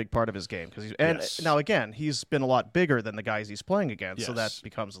apparently a big part of his game because now again he's been a lot bigger than the guys he's playing against, so that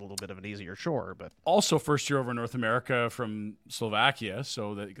becomes a little bit of an easier chore. But also first year over North America from Slovakia,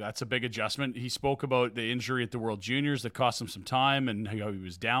 so that's a big adjustment. He spoke about the injury at the World Juniors that cost him some time and how he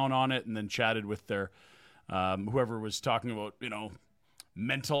was down on it, and then chatted with their whoever was talking about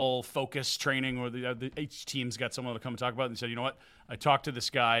mental focus training where each team's got someone to come and talk about it, and said, you know what, I talked to this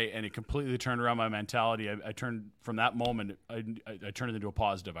guy and it completely turned around my mentality. I turned from that moment, I turned it into a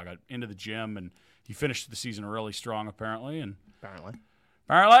positive. I got into the gym and he finished the season really strong apparently. And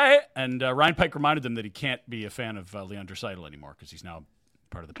Ryan Pike reminded them that he can't be a fan of Leon Draisaitl anymore because he's now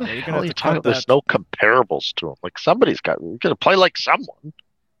part of the team. There's no comparables to him. Like somebody's got to play like someone.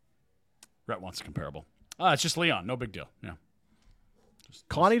 Rhett wants a comparable. It's just Leon. No big deal. Yeah.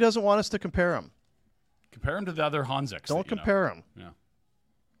 Connie doesn't want us to compare him. Compare him to the other Honzeks. Don't compare him. Yeah.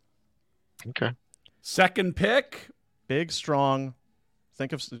 Okay. Second pick. Big, strong.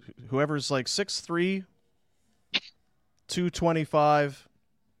 Think of whoever's like 6'3", 225,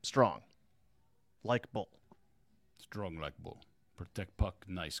 strong. Like bull. Strong like bull. Protect puck.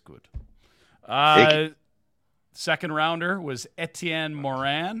 Nice, good. Second rounder was Etienne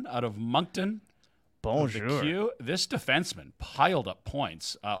Morin out of Moncton. Bonjour. This defenseman piled up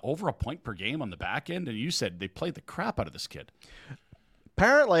points, over a point per game on the back end, and you said they played the crap out of this kid.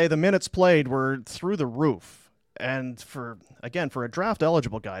 Apparently, the minutes played were through the roof. And for a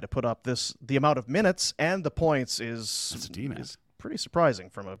draft-eligible guy to put up the amount of minutes and the points is pretty surprising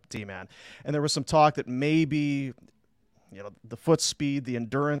from a D-man. And there was some talk that maybe, the foot speed, the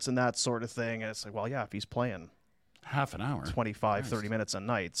endurance, and that sort of thing. And it's like, well, yeah, if he's playing half an hour, 25, 30 minutes a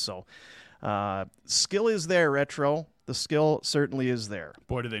night, so... skill is there, Retro. The skill certainly is there.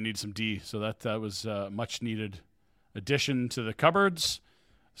 Boy, do they need some D. So that was a much-needed addition to the cupboards.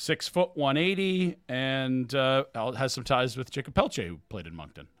 6 foot, 180, and has some ties with Jacob Pelche, who played in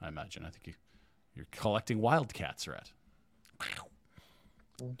Moncton, I imagine. I think you're collecting Wildcats, Rhett.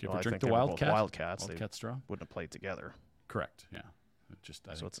 Do you ever drink the Wildcat? Wildcats. Wildcat straw? Wouldn't have played together. Correct, yeah.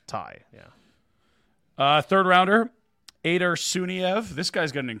 So it's a tie, yeah. Third rounder. Adar Suniev, this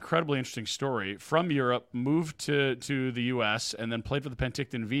guy's got an incredibly interesting story. From Europe, moved to the U.S., and then played for the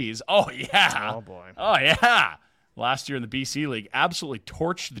Penticton Vs. Oh, yeah. Oh, boy. Oh, yeah. Last year in the BC League, absolutely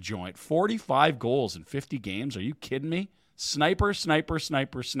torched the joint. 45 goals in 50 games. Are you kidding me? Sniper. Off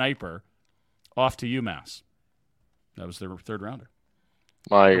to UMass. That was their third rounder.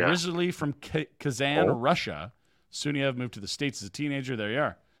 Originally from Kazan, Russia, Suniev moved to the States as a teenager. There you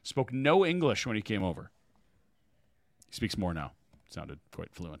are. Spoke no English when he came over. He speaks more now. Sounded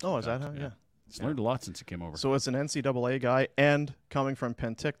quite fluent. Oh, is that how? Yeah. He's learned a lot since he came over. So it's an NCAA guy and coming from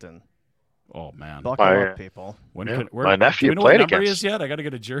Penticton. Oh, man. Buckle up, people. My nephew do you know played what number against. He is yet? I got to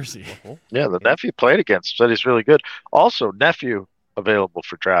get a jersey. Yeah, the nephew played against. Said he's really good. Also, nephew available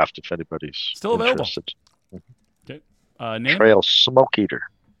for draft if anybody's still available. Interested. Okay. Name? Trail Smoke Eater.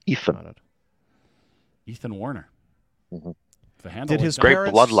 Ethan Warner. Mm-hmm. The handle Did his great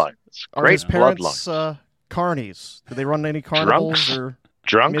parents, bloodline. Are his parents carnies? Do they run any carnivals or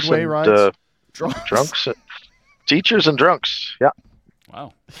drunks midway and rides? Drunks, teachers and drunks. Yeah.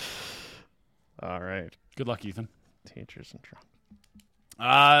 Wow. All right. Good luck, Ethan. Teachers and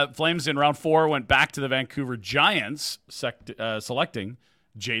drunks. Flames in round 4 went back to the Vancouver Giants, selecting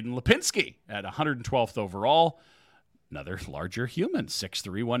Jaden Lipinski at 112th overall. Another larger human,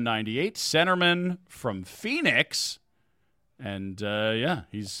 6'3", 198, centerman from Phoenix. And,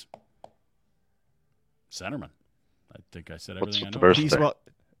 he's centerman. I think I said everything I know. He's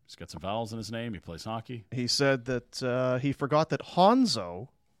got some vowels in his name. He plays hockey. He said that he forgot that Honzo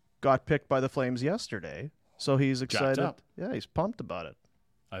got picked by the Flames yesterday, so he's excited. Yeah, he's pumped about it.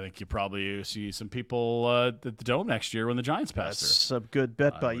 I think you probably see some people at the Dome next year when the Giants pass through. That's a good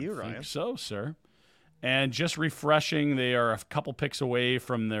bet by you, Ryan. I think so, sir. And just refreshing, they are a couple picks away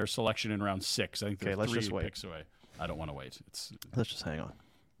from their selection in round 6. I think they're 3 picks away. I don't want to wait. Let's just hang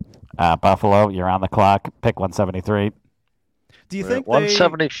on. Buffalo, you're on the clock. Pick 173. Do you think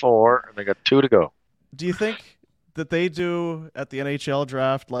 174, and they got 2 to go. Do you think that they do at the NHL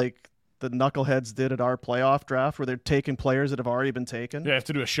draft like the knuckleheads did at our playoff draft, where they're taking players that have already been taken? You have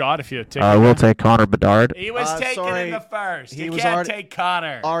to do a shot if you take. We'll take Connor Bedard. He was taken in the first. You can't take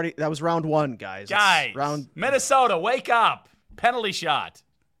Connor. That was round 1, guys. Minnesota, wake up! Penalty shot.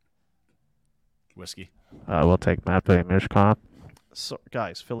 Whiskey. We'll take Matvei Mishkov. So,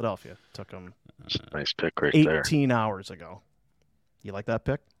 guys, Philadelphia took him. Nice pick right 18 there. hours ago. You like that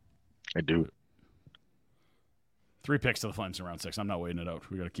pick? I do. 3 picks to the Flames in round 6. I'm not waiting it out.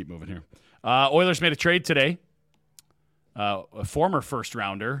 We got to keep moving here. Oilers made a trade today. A former first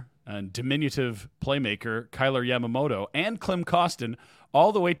rounder and diminutive playmaker Kyler Yamamoto and Klim Kostin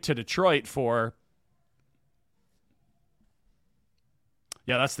all the way to Detroit for.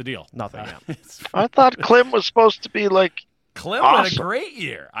 Yeah, that's the deal. Nothing. I thought Klim was supposed to be like. Klim had a great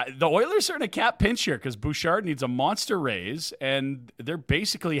year. The Oilers are in a cap pinch here because Bouchard needs a monster raise, and they're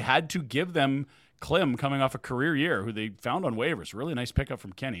basically had to give them Klim coming off a career year, who they found on waivers. Really nice pickup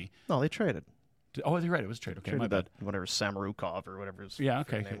from Kenny. No, they traded. Oh, you're right. It was a trade. Okay, my bad. Whatever, Samrukov or whatever his Yeah,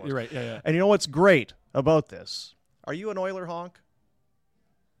 okay. name was. You're right. Yeah. And you know what's great about this? Are you an Oiler honk?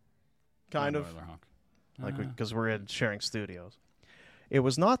 Kind of. Oiler honk. Like, because we're in sharing studios. It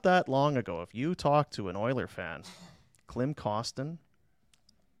was not that long ago. If you talk to an Oiler fan, Klim Kostin,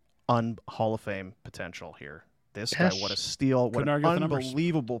 Hall of Fame potential here. This guy, what a steal! What an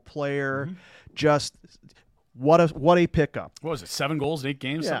unbelievable player! Just what a pickup! What was it? 7 goals in 8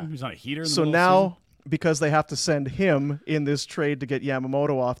 games. Yeah. Something? He's on a heater. In the so middle now, of the season? because they have to send him in this trade to get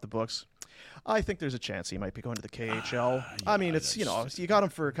Yamamoto off the books, I think there's a chance he might be going to the KHL. I mean, it's you got him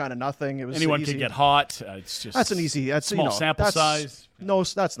for kind of nothing. It was anyone easy. could get hot. It's just that's an easy. That's small sample size. No,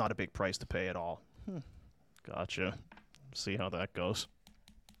 that's not a big price to pay at all. Gotcha. See how that goes.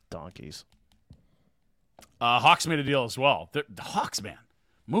 Donkeys. Hawks made a deal as well. The Hawks, man,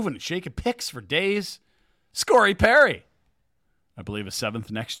 moving and shaking picks for days. Scorey Perry, I believe a 7th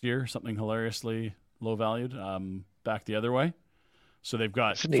next year, something hilariously low valued. Back the other way. So they've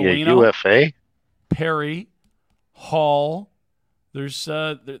got Foligno, UFA, Perry, Hall. There's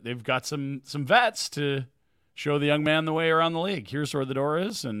they've got some vets to show the young man the way around the league. Here's where the door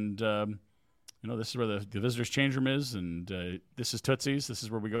is, and this is where the visitors' change room is, and this is Tootsie's. This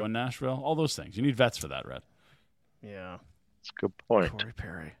is where we go in Nashville. All those things. You need vets for that, Red. Yeah, that's a good point. Corey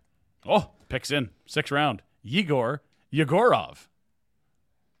Perry. Oh, picks in 6th round. Yegorov.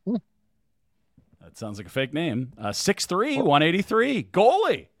 That sounds like a fake name. 6'3", 183.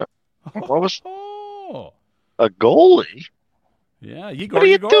 Goalie. What was a goalie? Yeah, What are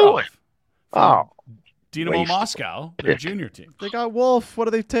you doing? Dynamo Moscow, their junior team. They got Wolf. What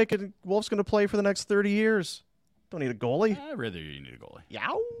are they taking? Wolf's going to play for the next 30 years. Don't need a goalie. Rather you need a goalie.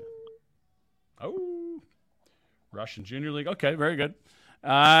 Yow. Oh. Russian Junior League. Okay, very good.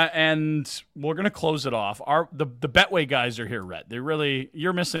 And we're going to close it off. The Betway guys are here, Rhett.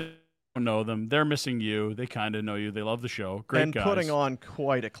 You're missing, don't know them. They're missing you. They kind of know you. They love the show. Great and guys. Putting on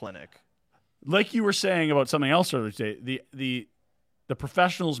quite a clinic. Like you were saying about something else earlier today, the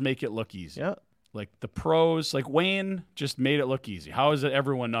professionals make it look easy. Yeah. Like the pros, like Wayne just made it look easy. How is it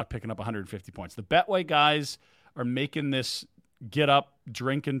everyone not picking up 150 points? The Betway guys are making this get up,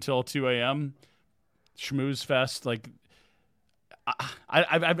 drink until 2 a.m., schmooze fest. Like,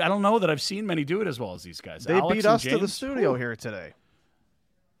 I don't know that I've seen many do it as well as these guys. They Alex beat and us James, to the studio here today.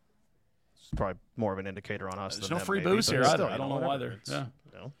 It's probably more of an indicator on us. There's than no them, free maybe, booze but here still, either. I don't know why they're. Yeah.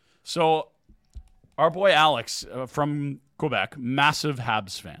 No. So, our boy Alex from Quebec, massive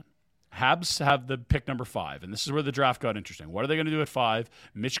Habs fan. Habs have the pick number 5, and this is where the draft got interesting. What are they going to do at 5?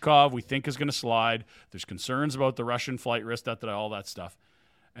 Michkov, we think, is going to slide. There's concerns about the Russian flight risk, all that stuff.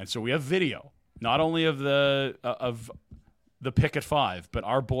 And so we have video, not only of the pick at 5, but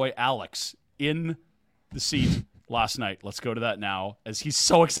our boy Alex in the seat last night. Let's go to that now, as he's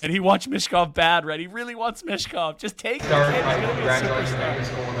so excited. He wants Michkov bad, Red. He really wants Michkov. Just take it. Congratulations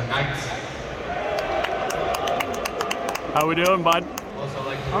to the Knights. How we doing, bud?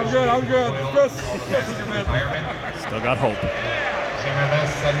 I'm good. Still got hope. So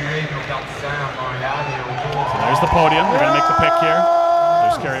there's the podium. We're going to make the pick here.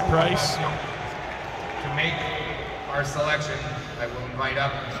 There's Carey Price. To make our selection, I will invite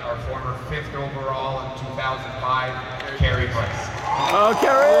up our former 5th overall in 2005, Carey Price. Oh,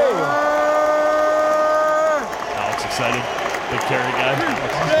 Carey! Alex excited. Big Carey guy.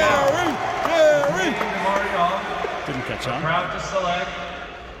 Carey! Didn't catch on. Proud to select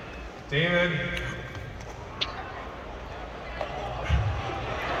David.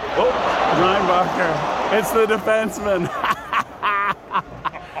 Oh, Reinbacher. It's the defenseman.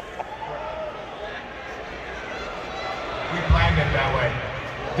 We planned it that way.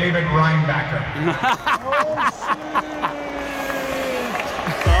 David Reinbacher.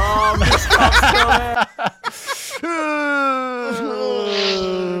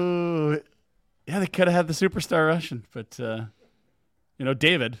 Yeah, they could have had the superstar Russian, but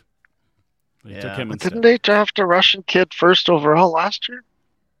David. They took him instead. Didn't they draft a Russian kid 1st overall last year?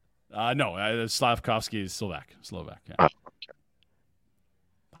 No, Slavkovsky is Slovak. Yeah.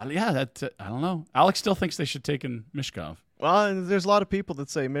 Oh, yeah, I don't know. Alex still thinks they should take in Michkov. Well, there's a lot of people that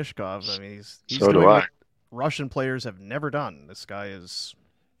say Michkov. I mean, he's so doing do I. what Russian players have never done. This guy is.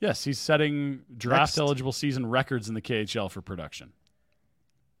 Yes, he's setting draft-eligible season records in the KHL for production.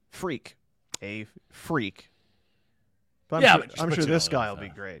 A freak. But yeah, I'm sure this guy will be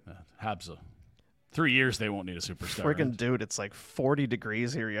great. Habs 3 years, they won't need a superstar. Friggin' right? dude, it's like 40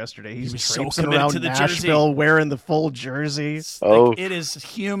 degrees here yesterday. He's was so traipsing committed around to the Nashville jersey. wearing the full jersey. Like, it is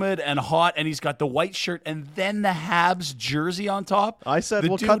humid and hot, and he's got the white shirt and then the Habs jersey on top. I said,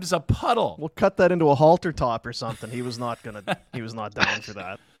 the dude is a puddle. We'll cut that into a halter top or something. He was not down for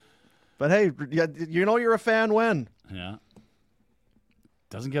that. But hey, you know you're a fan when. Yeah.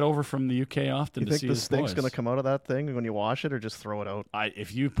 Doesn't get over from the UK often You to think see the his stink's boys. going to come out of that thing when you wash it, or just throw it out?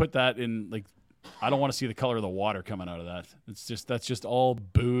 If you put that in, like, I don't want to see the color of the water coming out of that. That's just all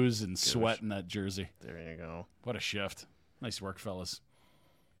booze and sweat in that jersey. There you go. What a shift. Nice work, fellas.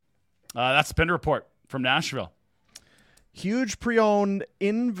 That's the Pinder Report from Nashville. Huge pre-owned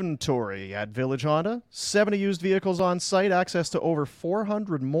inventory at Village Honda. 70 used vehicles on site. Access to over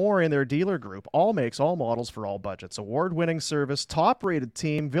 400 more in their dealer group. All makes, all models for all budgets. Award-winning service. Top-rated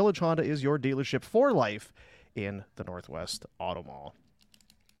team. Village Honda is your dealership for life in the Northwest Auto Mall.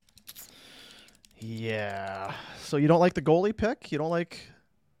 Yeah. So you don't like the goalie pick? You don't like...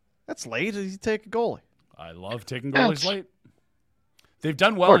 That's late. You take a goalie. I love taking goalies late. They've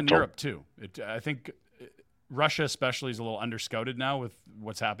done well in Europe, too. I think Russia especially is a little under-scouted now with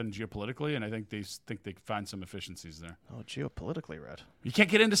what's happened geopolitically, and I think they can find some efficiencies there. Oh, geopolitically, Red. You can't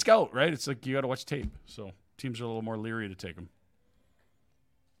get into scout, right? It's like you got to watch tape. So teams are a little more leery to take them.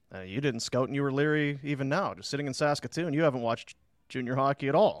 You didn't scout, and you were leery even now. Just sitting in Saskatoon, you haven't watched junior hockey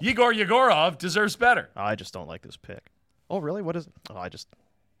at all. Yegor Yegorov deserves better. I just don't like this pick. Oh, really? What is it? Oh, I just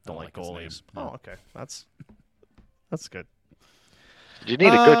don't like goalies. No. Oh, okay. That's good. You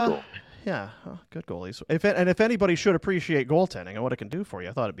need a good goal. Yeah, good goalies. If anybody should appreciate goaltending and what it can do for you,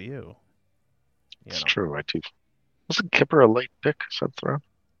 I thought it'd be you. It's true, I do. Wasn't Kipper a late pick, seventh round?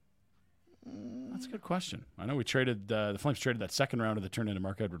 That's a good question. I know we traded the Flames traded that second round of the turn into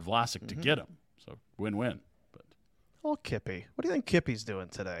Marc-Edouard Vlasic to get him. So win-win. But oh, Kippy. What do you think Kippy's doing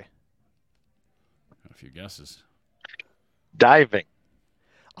today? A few guesses. Diving.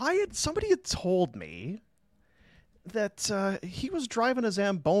 Somebody had told me that he was driving a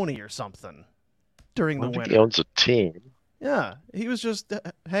Zamboni or something during the winter. He owns a team. Yeah, he was just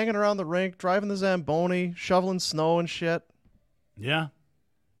hanging around the rink, driving the Zamboni, shoveling snow and shit. Yeah.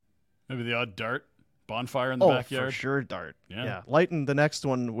 Maybe the odd dart bonfire in the backyard. For sure, dart. Yeah. Lighten the next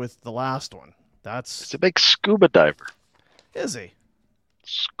one with the last one. He's a big scuba diver. Is he?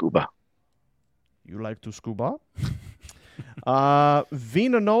 Scuba. You like to scuba?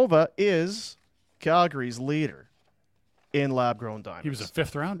 Vina Nova is Calgary's leader in lab-grown diamonds. He was a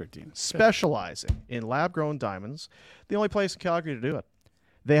fifth-rounder, Dean. Specializing in lab-grown diamonds. The only place in Calgary to do it.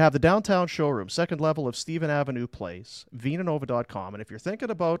 They have the downtown showroom, second level of Stephen Avenue Place, vinanova.com. And if you're thinking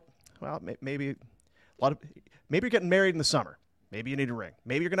about, well, maybe you're getting married in the summer. Maybe you need a ring.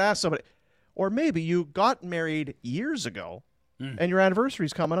 Maybe you're going to ask somebody. Or maybe you got married years ago and your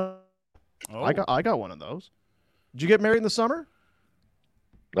anniversary's coming up. Oh. I got one of those. Did you get married in the summer?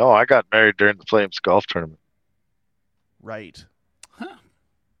 No, I got married during the Flames golf tournament. Right. Huh.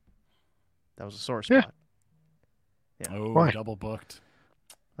 That was a sore spot. Yeah. Oh, Why? double booked.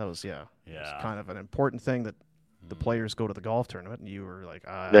 That was, Yeah. It was kind of an important thing that the players go to the golf tournament, and you were like,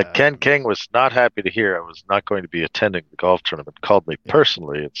 Ken King was not happy to hear I was not going to be attending the golf tournament. Called me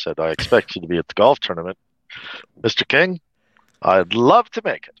personally and said, I expect you to be at the golf tournament. Mr. King, I'd love to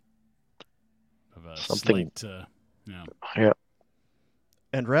make it. Something. Yeah.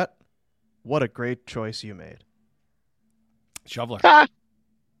 And Rhett, what a great choice you made. Shoveler.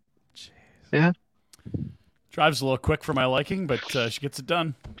 Jeez. Yeah. Drives a little quick for my liking, but she gets it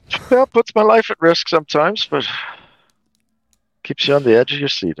done. Well, puts my life at risk sometimes, but keeps you on the edge of your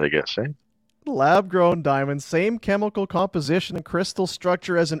seat, I guess, eh? Lab-grown diamond, same chemical composition and crystal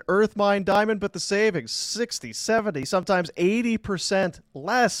structure as an earth mine diamond, but the savings 60, 70, sometimes 80%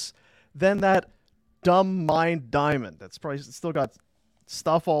 less than that dumb mine diamond. That's probably still got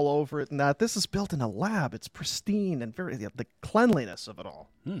stuff all over it and that. This is built in a lab. It's pristine and the cleanliness of it all.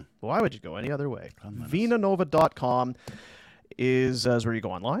 Why would you go any other way? Vinanova.com is where you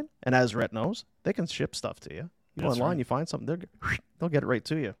go online. And as Rhett knows, they can ship stuff to you. You go online, you find something, they'll get it right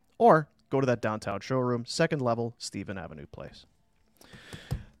to you. Or go to that downtown showroom, second level, Stephen Avenue Place.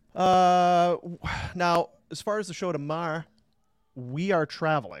 Now, as far as the show tomorrow, we are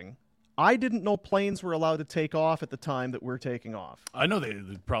traveling. I didn't know planes were allowed to take off at the time that we're taking off. I know they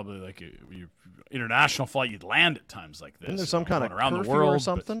probably like your international flight. You'd land at times like this. Isn't there some kind of around the curfew world or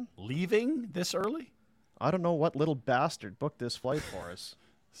something? Leaving this early? I don't know what little bastard booked this flight for us.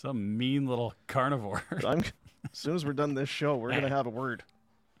 Some mean little carnivore. As soon as we're done this show, we're gonna have a word.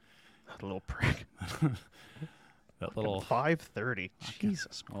 That little prick. That little 5:30.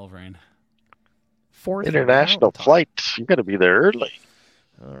 Jesus, Wolverine. International flight. You got to be there early.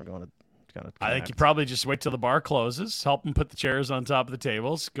 We're going to I think you probably just wait till the bar closes, help them put the chairs on top of the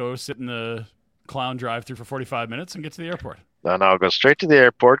tables, go sit in the clown drive-through for 45 minutes, and get to the airport. No, go straight to the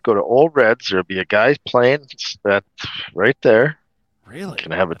airport, go to Old Reds. There'll be a guy playing that right there. Really? You're going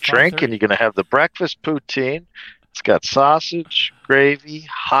to have a drink, and you're going to have the breakfast poutine. It's got sausage, gravy,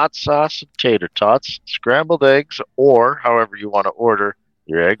 hot sauce, and tater tots, scrambled eggs, or however you want to order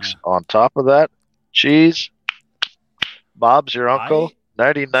your eggs. On top of that, cheese. Bob's your uncle.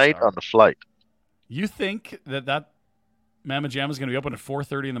 Nighty-night on the flight. You think that Mama Jam is going to be open at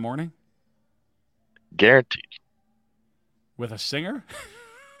 4:30 in the morning? Guaranteed. With a singer?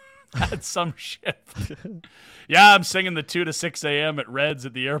 At some shift. Yeah, I'm singing the 2 to 6 a.m. at Reds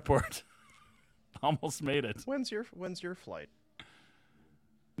at the airport. Almost made it. When's your flight?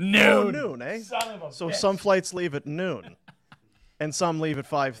 Noon. Oh, noon, eh? So bitch. some flights leave at noon, and some leave at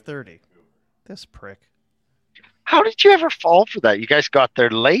 5:30. This prick. How did you ever fall for that? You guys got there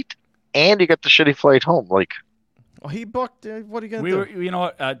late, and you got the shitty flight home. Like, well, he booked. What are you gonna do? You know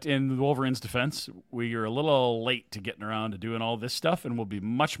what? In the Wolverines' defense, we are a little late to getting around to doing all this stuff, and we'll be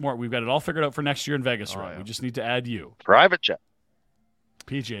much more. We've got it all figured out for next year in Vegas, right? Yeah. We just need to add you. Private jet.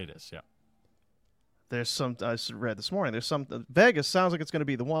 PGA it is, yeah. There's some. I read this morning. There's some. Vegas sounds like it's going to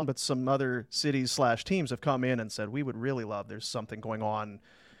be the one, but some other cities / teams have come in and said we would really love. There's something going on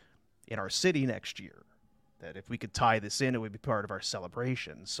in our city next year. That if we could tie this in, it would be part of our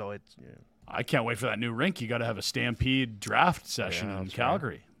celebration. So it. I can't wait for that new rink. You got to have a Stampede draft session in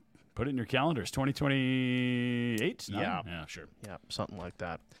Calgary. Right. Put it in your calendars. 2028? No? Yeah, sure. Yeah, something like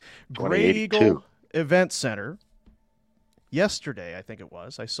that. Grey Eagle Event Center. Yesterday, I think it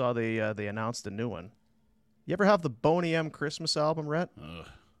was. I saw they announced a new one. You ever have the Boney M Christmas album, Rhett? I'm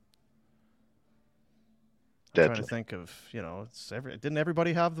trying to think of, didn't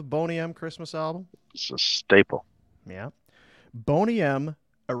everybody have the Boney M Christmas album? It's a staple. Yeah. Boney M,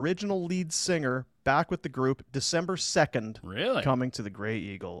 original lead singer, back with the group, December 2nd. Really? Coming to the Grey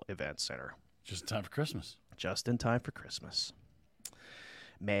Eagle Event Center. Just in time for Christmas. Just in time for Christmas.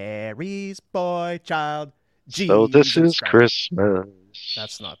 Mary's boy child, Jesus so this is Christ. Christmas.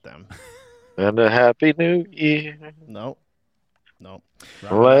 That's not them. And a Happy New Year. No.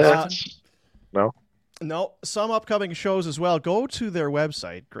 Let's... No, some upcoming shows as well. Go to their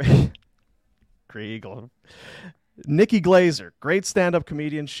website, Grey Eagle. Nikki Glazer, great stand-up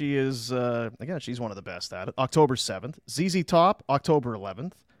comedian. She is, again, she's one of the best at it. October 7th. ZZ Top, October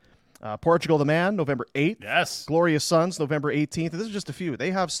 11th. Portugal the Man, November 8th. Yes. Glorious Sons, November 18th. This is just a few.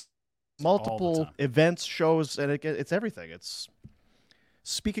 They have multiple events, shows, and it's everything. It's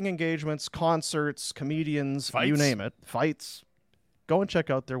speaking engagements, concerts, comedians, fights. You name it. Fights. Go and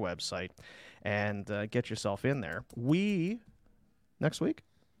check out their website and get yourself in there. Next week?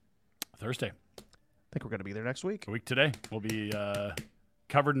 Thursday. I think we're going to be there next week. A week today. We'll be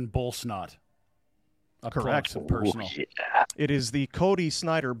covered in bull snot. Correct. And personal. Ooh, yeah. It is the Cody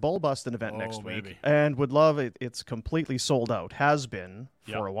Snyder Bull Bustin' event next week. Baby. And would love it. It's completely sold out. Has been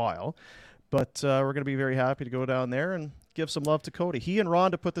for a while. But we're going to be very happy to go down there and give some love to Cody. He and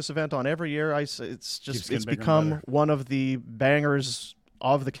Rhonda put this event on every year. It's become one of the bangers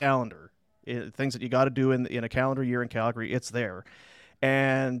of the calendar. Things that you got to do in a calendar year in Calgary, it's there.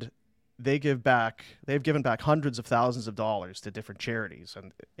 And they've given back hundreds of thousands of dollars to different charities.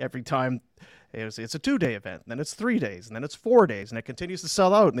 And every time it's a 2-day event, and then it's 3 days, and then it's 4 days, and it continues to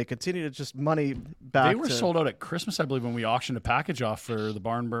sell out, and they continue to just money back. They were sold out at Christmas, I believe, when we auctioned a package off for the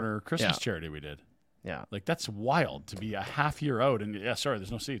Barn Burner Christmas charity we did. Yeah. Like, that's wild to be a half year out, and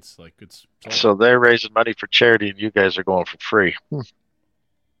there's no seats. Like, it's so they're raising money for charity, and you guys are going for free.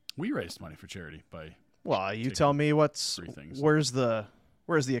 We raised money for charity by. Well, you tell me where's the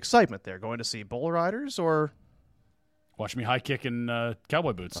excitement there? Going to see bull riders or watch me high kick in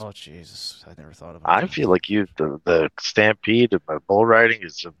cowboy boots? Oh Jesus, I never thought of it. I feel like the Stampede and my bull riding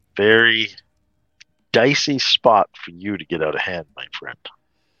is a very dicey spot for you to get out of hand, my friend.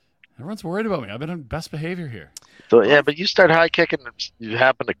 Everyone's worried about me. I've been on best behavior here. So yeah, but you start high kicking, you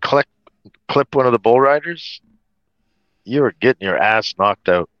happen to clip one of the bull riders, you are getting your ass knocked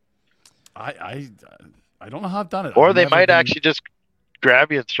out. I don't know how I've done it. Or they might actually just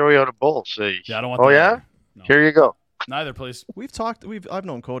grab you and throw you on a bull. Say, yeah, I don't want. Oh that yeah, no. Here you go. Neither, please. I've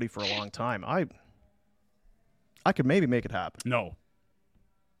known Cody for a long time. I could maybe make it happen. No.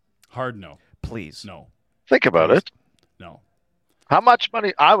 Hard no. Please. No. Think about it. No. How much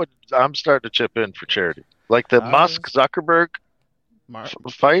money I'm starting to chip in for charity. Like the Musk Zuckerberg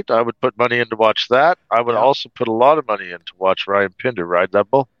fight, I would put money in to watch that. I would also put a lot of money in to watch Ryan Pinder ride that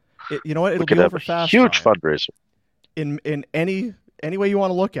bull. You know what? It'll be over fast. Huge fundraiser. In any way you want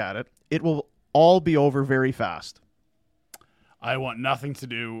to look at it, it will all be over very fast. I want nothing to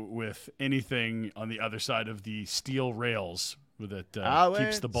do with anything on the other side of the steel rails that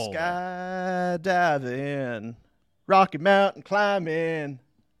keeps the ball there. Skydiving, Rocky Mountain climbing.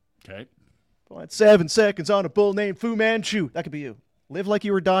 Okay. 7 seconds on a bull named Fu Manchu. That could be you. Live like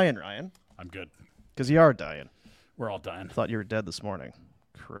you were dying, Ryan. I'm good. Because you are dying. We're all dying. Thought you were dead this morning.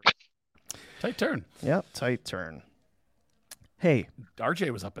 Tight turn. Yep, tight turn. Hey.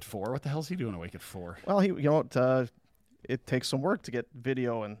 RJ was up at 4. What the hell's he doing awake at 4? Well, it takes some work to get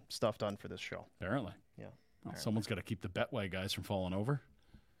video and stuff done for this show. Apparently. Yeah. Well, someone's got to keep the Betway guys from falling over.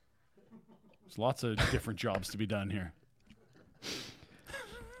 There's lots of different jobs to be done here.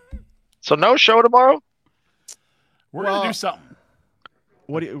 So no show tomorrow? We're going to do something.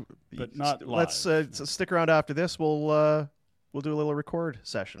 What do you? But not live. Let's stick around after this. We'll do a little record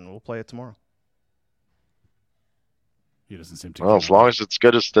session. We'll play it tomorrow. He doesn't seem to. Well, as long as it's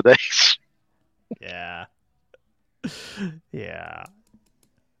good as today's. Yeah. Yeah.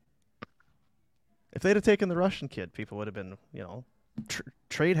 If they'd have taken the Russian kid, people would have been,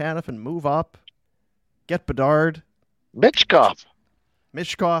 trade Hanifin, move up, get Bedard. Mishkov.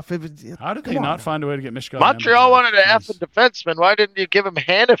 How did they not find a way to get Mishkov? Montreal wanted an effing defenseman. Why didn't you give him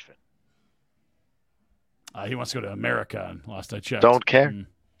Hanifin? He wants to go to America, last I checked. Don't care.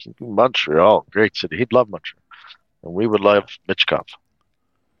 Montreal, great city. He'd love Montreal. And we would love Mishkov.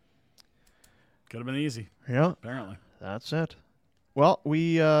 Could have been easy. Yeah. Apparently. That's it. Well,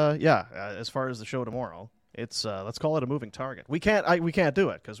 as far as the show tomorrow, it's let's call it a moving target. We can't do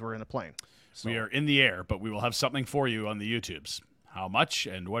it because we're in a plane. So. We are in the air, but we will have something for you on the YouTubes. How much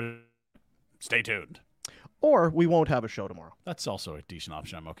and what? Stay tuned. Or we won't have a show tomorrow. That's also a decent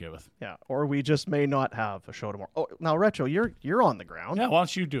option I'm okay with. Yeah. Or we just may not have a show tomorrow. Oh, now Retro, you're on the ground. Yeah. Why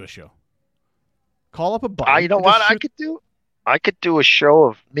don't you do a show? Call up a buddy. You know what I could do a show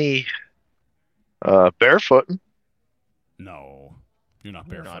of me barefooting. No, you're not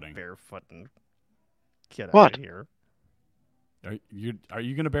barefooting. You're not barefooting. Get out What? of here. Are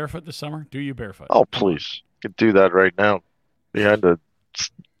you going to barefoot this summer? Do you barefoot? Oh, please. You could do that right now behind a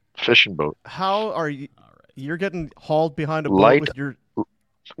fishing boat. How are you? All right. You're getting hauled behind a boat Light-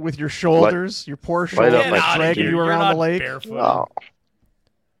 with your shoulders, your poor shoulders dragging you around the lake. No.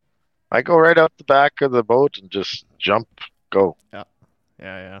 I go right out the back of the boat and just jump, go.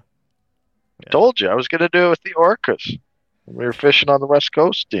 Yeah. Told you I was going to do it with the orcas. We were fishing on the West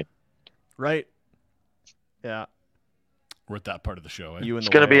Coast team. Right. Yeah. We're at that part of the show. Eh? It's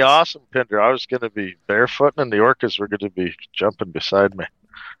going to be awesome, Pinder. I was going to be barefooting, and the orcas were going to be jumping beside me.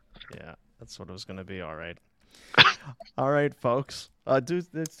 Yeah, that's what it was going to be. All right. All right, folks. Let's do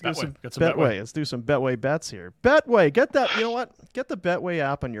some Betway. Let's do some Betway bets here. Betway, get that. You know what? Get the Betway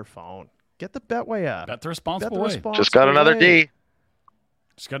app on your phone. Get the Betway app. Bet the responsible way. Just got another D.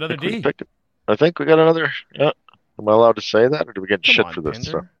 Just got another D. I think we got another. Yeah. Am I allowed to say that, or do we get shit for this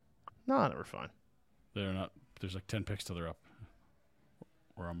stuff? No, never fine. They're not. There's like 10 picks till they're up.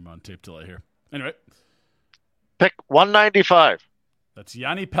 Or I'm on tape till I hear. Anyway. Pick 195. That's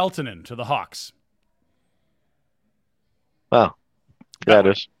Yanni Peltonen to the Hawks. Wow. Yeah, it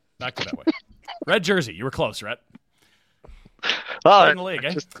is. Back to that way. Red jersey. You were close, Rhett. Oh, in the league,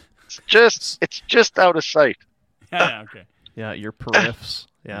 eh? It's just out of sight. Yeah, okay. Yeah, your periffs.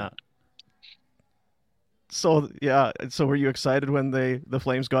 Yeah. So were you excited when the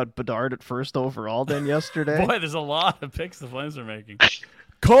Flames got Bedard at first overall then yesterday? Boy, there's a lot of picks the Flames are making.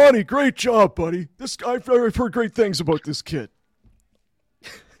 Connie, great job, buddy. I've heard great things about this kid.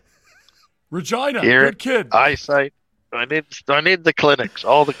 Regina, good kid. Eyesight. I need the clinics,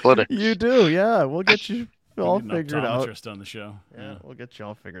 all the clinics. You do, yeah. We'll get you all figured out. On the show. Yeah, we'll get you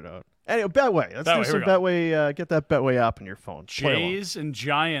all figured out. Anyway, Betway. Let's do some Betway. Get that Betway app on your phone. Jays and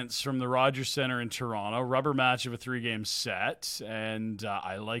Giants from the Rogers Center in Toronto. Rubber match of a 3-game set. And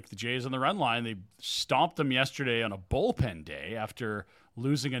I like the Jays on the run line. They stomped them yesterday on a bullpen day after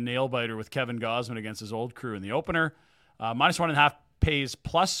losing a nail-biter with Kevin Gausman against his old crew in the opener. -1.5 pays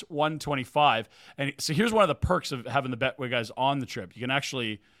plus 125. And so here's one of the perks of having the Betway guys on the trip. You can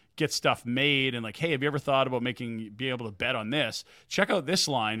actually get stuff made and like, hey, have you ever thought about being able to bet on this? Check out this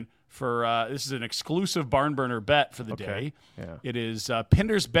line for this is an exclusive barn burner bet for the day. Yeah. It is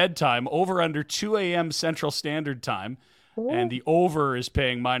Pinder's bedtime over under 2 a.m. Central Standard Time. And the over is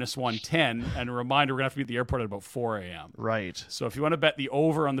paying -110. And a reminder, we're going to have to be at the airport at about 4 a.m. Right. So if you want to bet the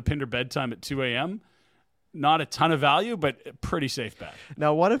over on the Pinder bedtime at 2 a.m., not a ton of value, but a pretty safe bet.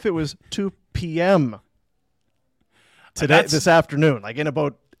 Now, what if it was 2 p.m. this afternoon, like in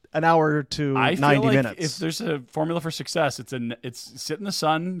about an hour to 90 minutes? If there's a formula for success, it's sit in the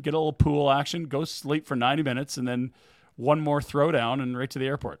sun, get a little pool action, go sleep for 90 minutes, and then one more throwdown and right to the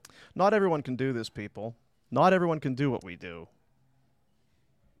airport. Not everyone can do this, people. Not everyone can do what we do.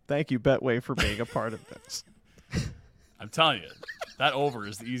 Thank you, Betway, for being a part of this. I'm telling you, that over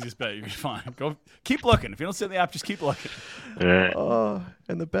is the easiest bet you're going to find. Go keep looking. If you don't see the app, just keep looking. Oh,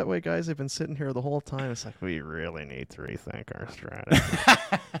 and the Betway guys have been sitting here the whole time. It's like, we really need to rethink our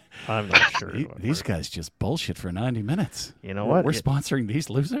strategy. I'm not sure. These guys just bullshit for 90 minutes. You know what? We're sponsoring these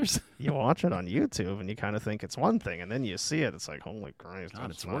losers? You watch it on YouTube, and you kind of think it's one thing, and then you see it. It's like, holy Christ.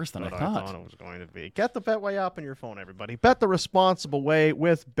 God, it's worse than I thought. I thought it was going to be. Get the Betway app on your phone, everybody. Bet the responsible way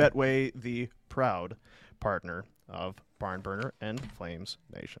with Betway, the proud partner of Barn Burner and Flames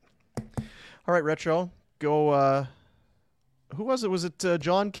Nation. All right, Retro, go. Who was it? Was it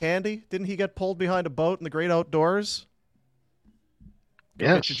John Candy? Didn't he get pulled behind a boat in the great outdoors?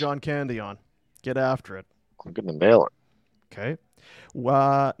 Yes. Get your John Candy on. Get after it. I'm going to nail it. Okay.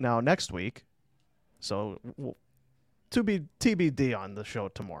 Now, next week, so to be TBD on the show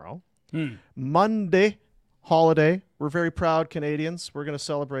tomorrow. Monday, holiday. We're very proud Canadians. We're going to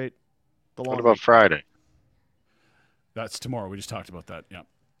celebrate the long What about Friday? That's tomorrow. We just talked about that. Yeah.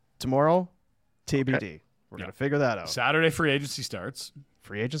 Tomorrow, TBD. Okay. We're going to figure that out. Saturday, free agency starts.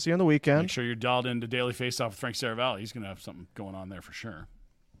 Free agency on the weekend. Make sure you're dialed into Daily Faceoff with Frank Saravalli. He's going to have something going on there for sure.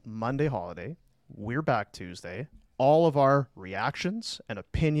 Monday, holiday. We're back Tuesday. All of our reactions and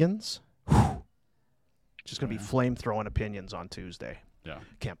opinions. Just going to be flame-throwing opinions on Tuesday. Yeah.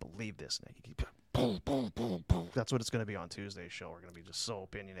 Can't believe this, Nick. Boom, boom, boom, boom. That's what it's going to be on Tuesday's show. We're going to be just so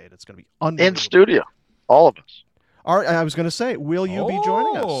opinionated. It's going to be unbelievable. In studio. All of us. All right, I was going to say, will you be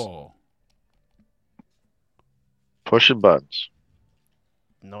joining us? Pushing buttons.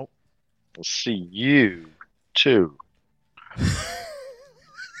 Nope. We'll see you too.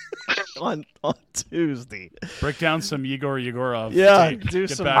 on Tuesday. Break down some Yegor Yegorov. Yeah, tape. do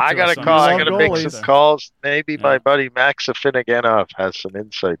Get some. back I to got us to on call. this. I got to make some calls. Maybe my buddy Max Afinaganov has some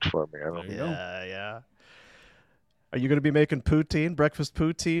insight for me. I don't know. Yeah. Are you going to be making poutine, breakfast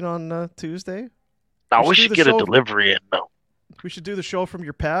poutine on Tuesday? No, we should get a delivery in, though. We should do the show from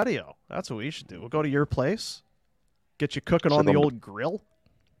your patio. That's what we should do. We'll go to your place, get you cooking So on the they'll- old grill.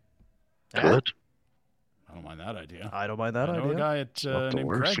 Good. I don't mind that idea. I don't mind that I know idea. a guy at Not the named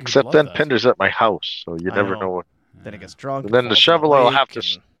worst. Greg. who'd Except love then that. Pinder's at my house, so you I never know. know what. Then he gets drunk. And then the falls in shoveler will lake have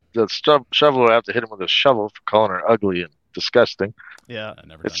to. The shoveler will have to hit him with a shovel for calling her ugly and disgusting. Yeah,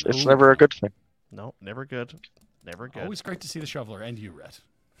 It's never a good thing. No, never good. Never good. Always great to see the shoveler and you, Rhett.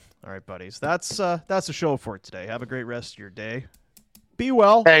 All right, buddies. That's the show for today. Have a great rest of your day. Be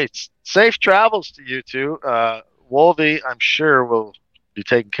well. Hey, safe travels to you two. Wolvie, I'm sure, will be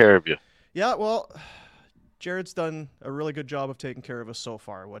taking care of you. Yeah, well, Jared's done a really good job of taking care of us so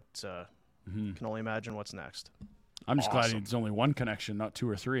far. Can only imagine what's next. I'm just glad Awesome. it's only one connection, not two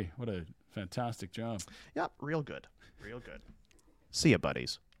or three. What a fantastic job. Yeah, real good. Real good. See ya,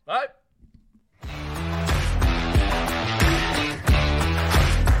 buddies. Bye.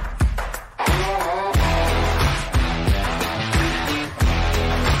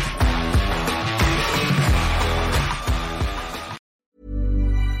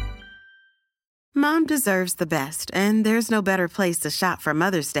 Mom deserves the best, and there's no better place to shop for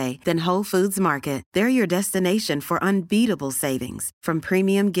Mother's Day than Whole Foods Market. They're your destination for unbeatable savings, from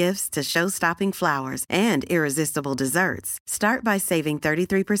premium gifts to show-stopping flowers and irresistible desserts. Start by saving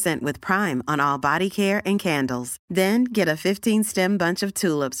 33% with Prime on all body care and candles. Then get a 15-stem bunch of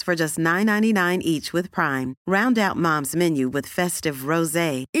tulips for just $9.99 each with Prime. Round out Mom's menu with festive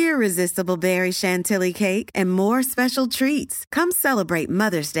rosé, irresistible berry chantilly cake, and more special treats. Come celebrate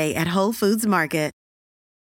Mother's Day at Whole Foods Market.